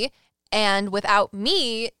me. And without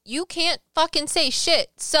me, you can't fucking say shit.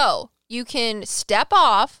 So you can step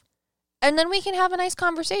off and then we can have a nice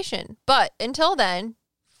conversation. But until then,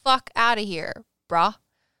 fuck out of here, brah.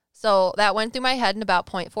 So that went through my head in about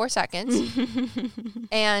 0.4 seconds.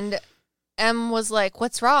 And Em was like,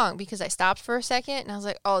 what's wrong? Because I stopped for a second and I was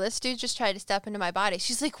like, oh, this dude just tried to step into my body.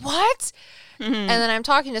 She's like, what? And then I'm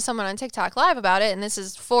talking to someone on TikTok Live about it, and this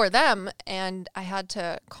is for them. And I had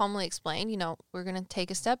to calmly explain, you know, we're going to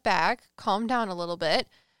take a step back, calm down a little bit,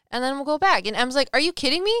 and then we'll go back. And Em's like, are you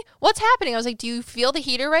kidding me? What's happening? I was like, do you feel the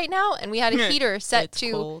heater right now? And we had a heater set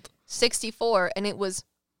to cold. 64, and it was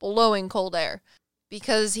blowing cold air.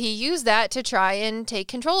 Because he used that to try and take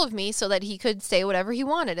control of me so that he could say whatever he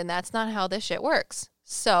wanted. And that's not how this shit works.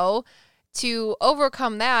 So to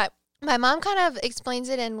overcome that, my mom kind of explains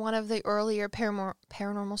it in one of the earlier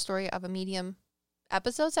paranormal story of a medium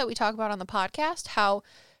episodes that we talk about on the podcast, how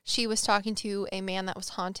she was talking to a man that was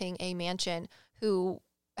haunting a mansion who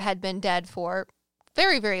had been dead for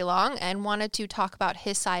very, very long and wanted to talk about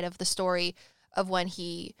his side of the story of when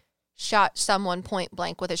he shot someone point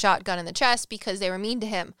blank with a shotgun in the chest because they were mean to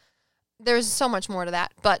him. There's so much more to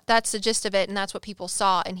that, but that's the gist of it, and that's what people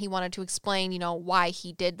saw, and he wanted to explain, you know, why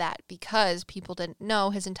he did that, because people didn't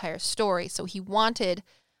know his entire story, so he wanted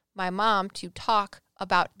my mom to talk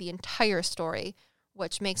about the entire story,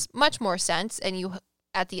 which makes much more sense, and you,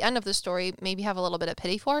 at the end of the story, maybe have a little bit of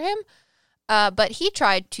pity for him, but he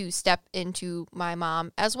tried to step into my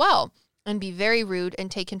mom as well, and be very rude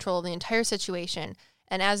and take control of the entire situation.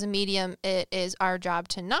 And as a medium, it is our job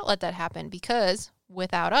to not let that happen, because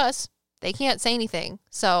without us, they can't say anything.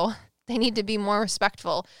 So they need to be more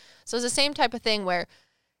respectful. So it's the same type of thing where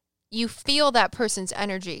you feel that person's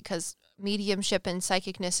energy, because mediumship and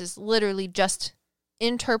psychicness is literally just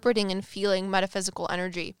interpreting and feeling metaphysical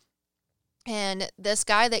energy. And this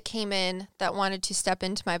guy that came in that wanted to step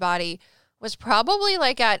into my body was probably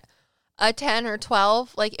like at a 10 or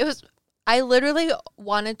 12. Like it was, I literally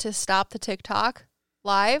wanted to stop the TikTok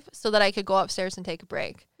Live so that I could go upstairs and take a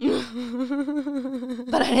break. But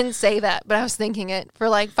I didn't say that, but I was thinking it for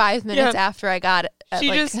like 5 minutes after I got it. She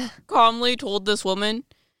just calmly told this woman,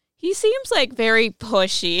 he seems like very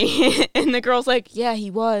pushy. And the girl's like, yeah, he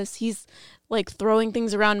was. He's like throwing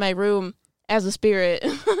things around my room as a spirit.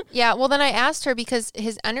 Yeah, well, then I asked her, because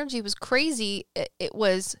his energy was crazy. It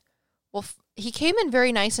was, well, he came in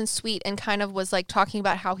very nice and sweet and kind of was like talking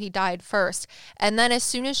about how he died first. And then as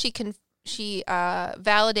soon as she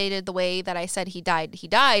validated the way that I said he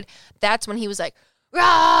died, that's when he was like,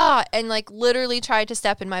 rah, and like literally tried to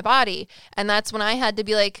step in my body. And that's when I had to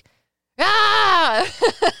be like, ah,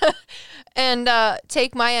 and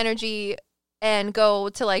take my energy and go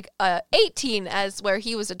to like 18 as where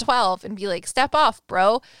he was a 12 and be like, step off,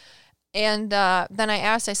 bro. And then I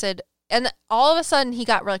asked, I said, and all of a sudden he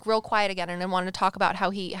got like real quiet again and then wanted to talk about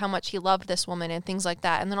how much he loved this woman and things like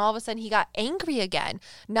that. And then all of a sudden he got angry again,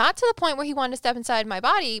 not to the point where he wanted to step inside my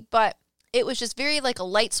body, but it was just very like a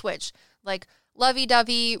light switch, like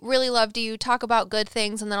lovey-dovey, really loved you, talk about good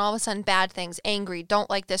things, and then all of a sudden bad things, angry, don't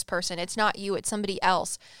like this person, it's not you, it's somebody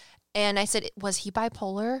else. And I said, was he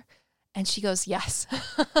bipolar? And she goes, yes.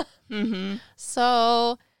 Mm-hmm.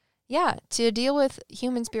 So yeah, to deal with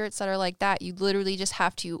human spirits that are like that, you literally just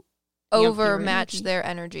have to overmatch their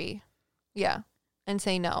energy. Yeah. And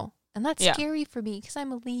say no. And that's scary for me because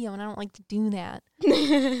I'm a Leo and I don't like to do that.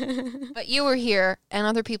 But you were here and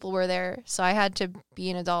other people were there, so I had to be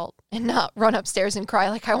an adult and not run upstairs and cry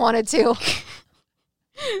like I wanted to.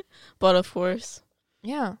 But of course.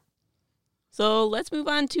 Yeah. So let's move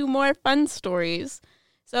on to more fun stories.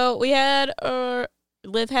 So we had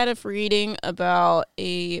Liv had a reading about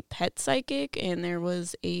a pet psychic, and there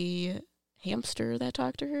was a hamster that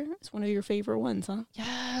talked to her. It's one of your favorite ones, huh?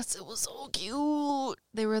 Yes, it was so cute.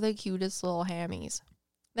 They were the cutest little hammies.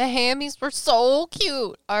 The hammies were so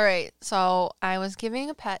cute. All right, so I was giving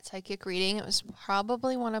a pet psychic reading. It was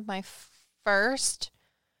probably one of my first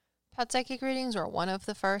pet psychic readings, or one of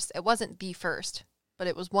the first. It wasn't the first, but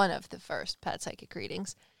it was one of the first pet psychic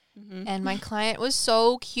readings. Mm-hmm. And my client was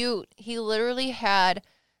so cute. He literally had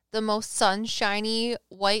the most sunshiny,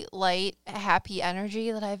 white light, happy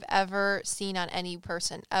energy that I've ever seen on any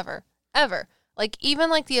person, ever. Like, even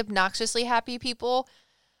like the obnoxiously happy people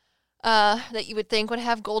that you would think would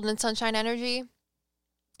have golden and sunshine energy,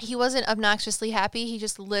 he wasn't obnoxiously happy. He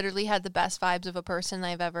just literally had the best vibes of a person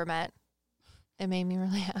I've ever met. It made me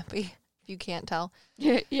really happy, if you can't tell.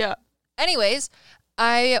 Yeah. Anyways,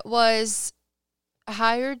 I was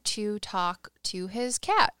hired to talk to his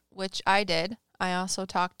cat, which I did. I also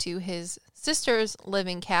talked to his sister's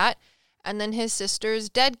living cat and then his sister's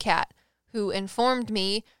dead cat, who informed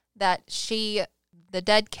me that the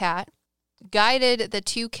dead cat, guided the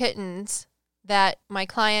two kittens that my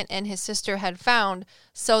client and his sister had found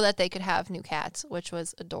so that they could have new cats, which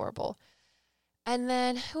was adorable. And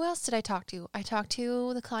then who else did I talk to? I talked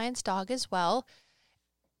to the client's dog as well.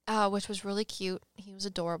 which was really cute. He was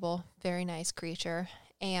adorable, very nice creature.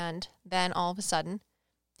 And then all of a sudden,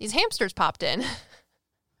 these hamsters popped in.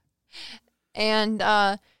 And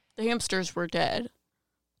the hamsters were dead.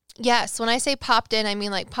 yes, when I say popped in, I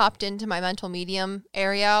mean like popped into my mental medium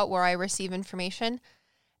area where I receive information.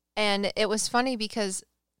 And it was funny because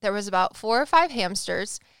there was about 4 or 5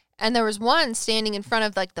 hamsters, and there was one standing in front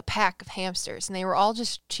of like the pack of hamsters, and they were all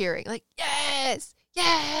just cheering, like, yes,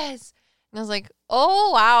 yes. And I was like,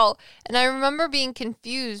 oh, wow. And I remember being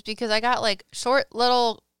confused because I got like short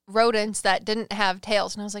little rodents that didn't have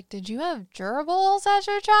tails. And I was like, did you have gerbils as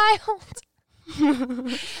your child?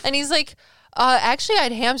 And he's like, actually, I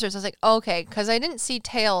had hamsters. I was like, okay, because I didn't see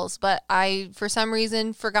tails, but I, for some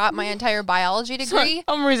reason, forgot my entire biology degree.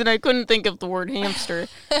 For some reason, I couldn't think of the word hamster.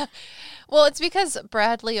 Well, it's because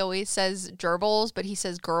Bradley always says gerbils, but he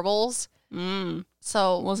says gerbles.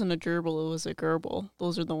 So It wasn't a gerbil, it was a gerbil.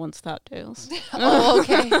 Those are the ones without tails. oh,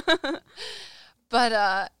 okay. But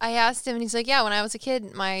I asked him, and he's like, yeah, when I was a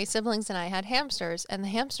kid, my siblings and I had hamsters, and the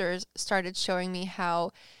hamsters started showing me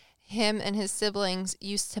how him and his siblings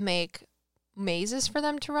used to make mazes for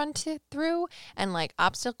them to run through, and like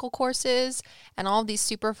obstacle courses and all of these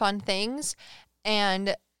super fun things.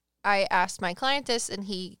 And I asked my client this, and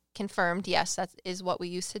he confirmed, yes, that is what we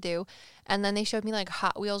used to do. And then they showed me like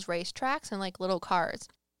Hot Wheels racetracks and like little cars.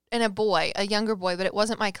 And a younger boy, but it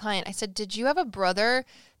wasn't my client. I said, did you have a brother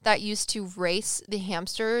that used to race the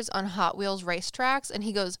hamsters on Hot Wheels racetracks? And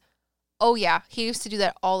he goes, oh yeah, he used to do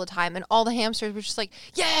that all the time. And all the hamsters were just like,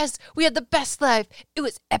 yes, we had the best life. It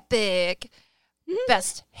was epic.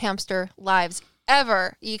 Best hamster lives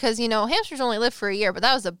ever. Because, you know, hamsters only live for a year, but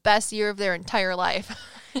that was the best year of their entire life.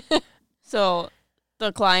 So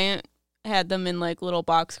the client had them in like little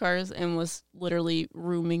boxcars and was literally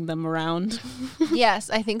rooming them around. Yes,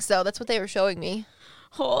 I think so. That's what they were showing me.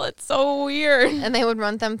 Oh, it's so weird. And they would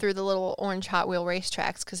run them through the little orange Hot Wheel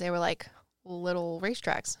racetracks because they were like little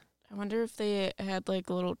racetracks. I wonder if they had like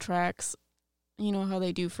little tracks, you know how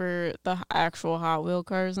they do for the actual Hot Wheel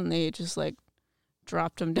cars, and they just like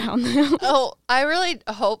dropped them down the hill. Oh, I really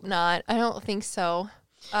hope not. I don't think so.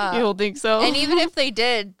 You don't think so? And even if they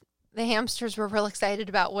did, the hamsters were real excited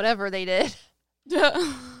about whatever they did.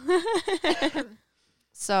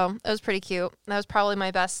 So it was pretty cute. That was probably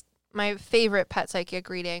my favorite pet psychic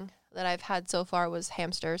reading that I've had so far was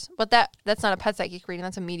hamsters. But that's not a pet psychic reading.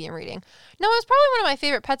 That's a medium reading. No, it was probably one of my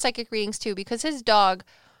favorite pet psychic readings too, because his dog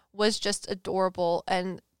was just adorable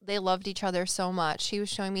and they loved each other so much. He was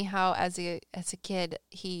showing me how as a kid,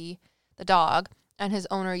 the dog, and his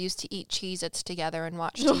owner used to eat Cheez-Its together and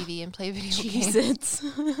watch TV and play video games. Cheez-Its.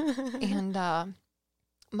 And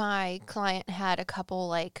my client had a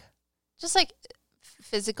couple just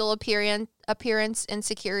physical appearance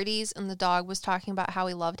insecurities, and the dog was talking about how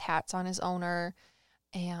he loved hats on his owner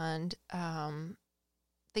and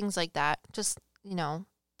things like that. Just, you know,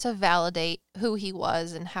 to validate who he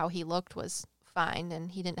was and how he looked was fine,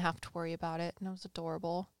 and he didn't have to worry about it, and it was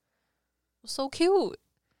adorable. It was so cute.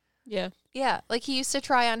 Yeah. Yeah, like he used to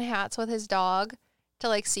try on hats with his dog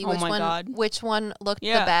to see which one looked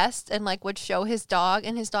the best and would show his dog,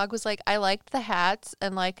 and his dog was like, I liked the hats,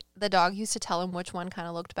 and the dog used to tell him which one kind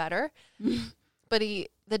of looked better. But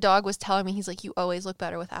the dog was telling me, he's like, you always look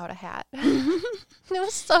better without a hat. It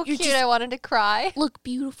was so cute. I wanted to cry. Look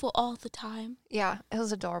beautiful all the time. Yeah, it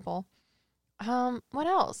was adorable. What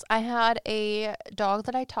else? I had a dog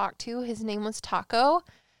that I talked to. His name was Taco.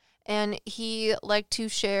 And he liked to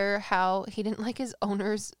share how he didn't like his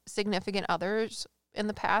owner's significant others in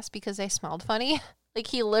the past because they smelled funny.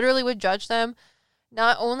 He literally would judge them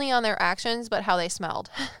not only on their actions, but how they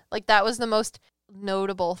smelled. That was the most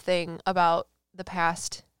notable thing about the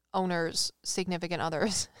past owner's significant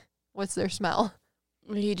others was their smell.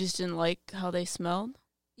 He just didn't like how they smelled?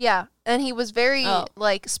 Yeah, and he was very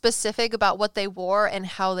specific about what they wore and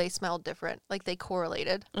how they smelled different. They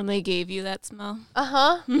correlated. And they gave you that smell?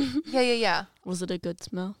 Uh-huh. Yeah. Was it a good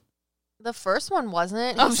smell? The first one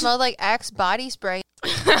wasn't. It smelled like Axe body spray.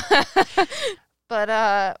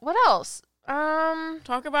 But what else?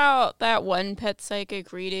 Talk about that one pet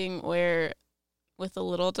psychic reading where with a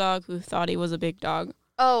little dog who thought he was a big dog.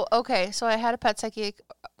 Oh, okay. So I had a pet psychic, it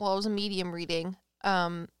was a medium reading,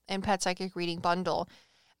 and pet psychic reading bundle.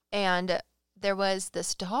 And there was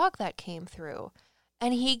this dog that came through,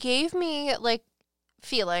 and he gave me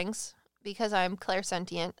feelings because I'm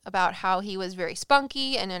clairsentient about how he was very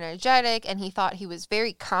spunky and energetic, and he thought he was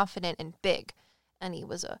very confident and big, and he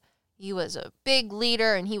was a big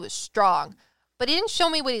leader and he was strong. But he didn't show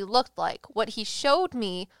me what he looked like. What he showed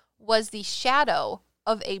me was the shadow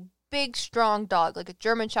of a big, strong dog, like a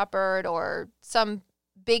German Shepherd or some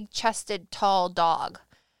big-chested, tall dog.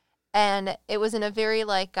 And it was in a very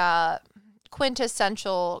like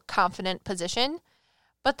quintessential confident position.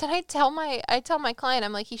 But then I tell my client,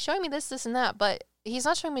 I'm like, he's showing me this, and that, but he's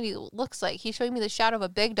not showing me what he looks like. He's showing me the shadow of a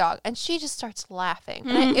big dog. And she just starts laughing.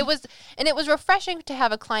 And it was refreshing to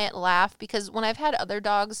have a client laugh, because when I've had other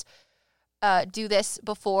dogs do this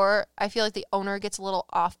before, I feel like the owner gets a little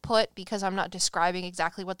off-put because I'm not describing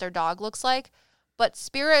exactly what their dog looks like. But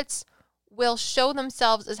spirits will show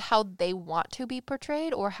themselves as how they want to be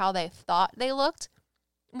portrayed or how they thought they looked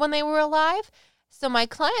when they were alive. So my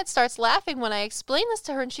client starts laughing when I explain this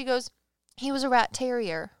to her, and she goes, he was a rat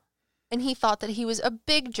terrier, and he thought that he was a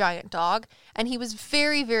big giant dog, and he was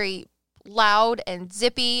very, very loud and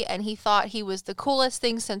zippy, and he thought he was the coolest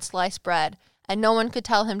thing since sliced bread, and no one could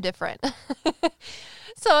tell him different.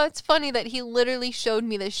 So it's funny that he literally showed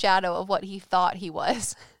me the shadow of what he thought he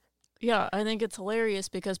was. Yeah, I think it's hilarious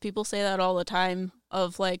because people say that all the time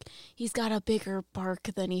of like, he's got a bigger bark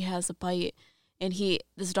than he has a bite. And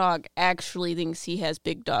this dog actually thinks he has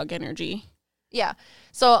big dog energy. Yeah.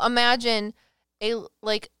 So imagine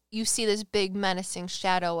you see this big menacing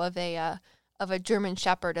shadow of a German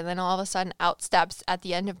Shepherd, and then all of a sudden out steps at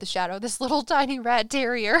the end of the shadow this little tiny rat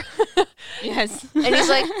terrier. Yes. And he's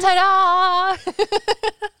like, ta-da!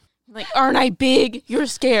 Like, aren't I big? You're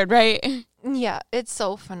scared, right? Yeah, it's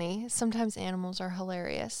so funny. Sometimes animals are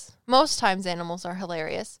hilarious. Most times animals are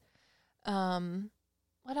hilarious.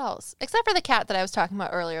 What else? Except for the cat that I was talking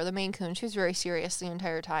about earlier, the Maine Coon. She was very serious the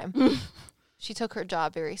entire time. She took her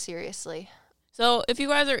job very seriously. So if you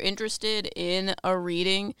guys are interested in a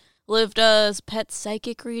reading, Liv does pet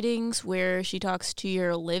psychic readings where she talks to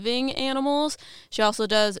your living animals. She also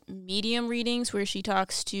does medium readings where she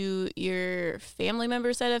talks to your family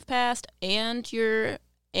members that have passed and your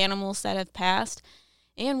animals that have passed.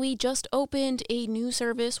 And we just opened a new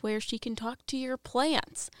service where she can talk to your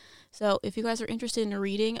plants. So if you guys are interested in a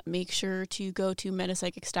reading, make sure to go to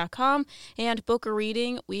metapsychics.com and book a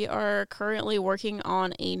reading. We are currently working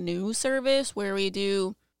on a new service where we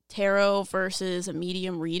do tarot versus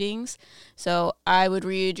medium readings. So I would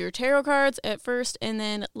read your tarot cards at first, and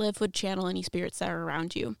then Liv would channel any spirits that are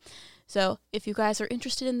around you. So if you guys are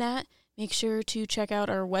interested in that, make sure to check out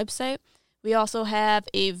our website. We also have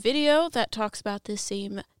a video that talks about this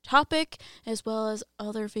same topic as well as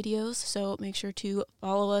other videos, so make sure to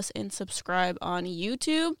follow us and subscribe on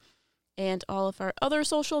YouTube and all of our other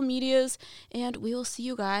social medias, and we will see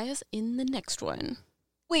you guys in the next one.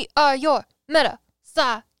 We are your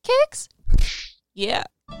Metapsychics. Yeah.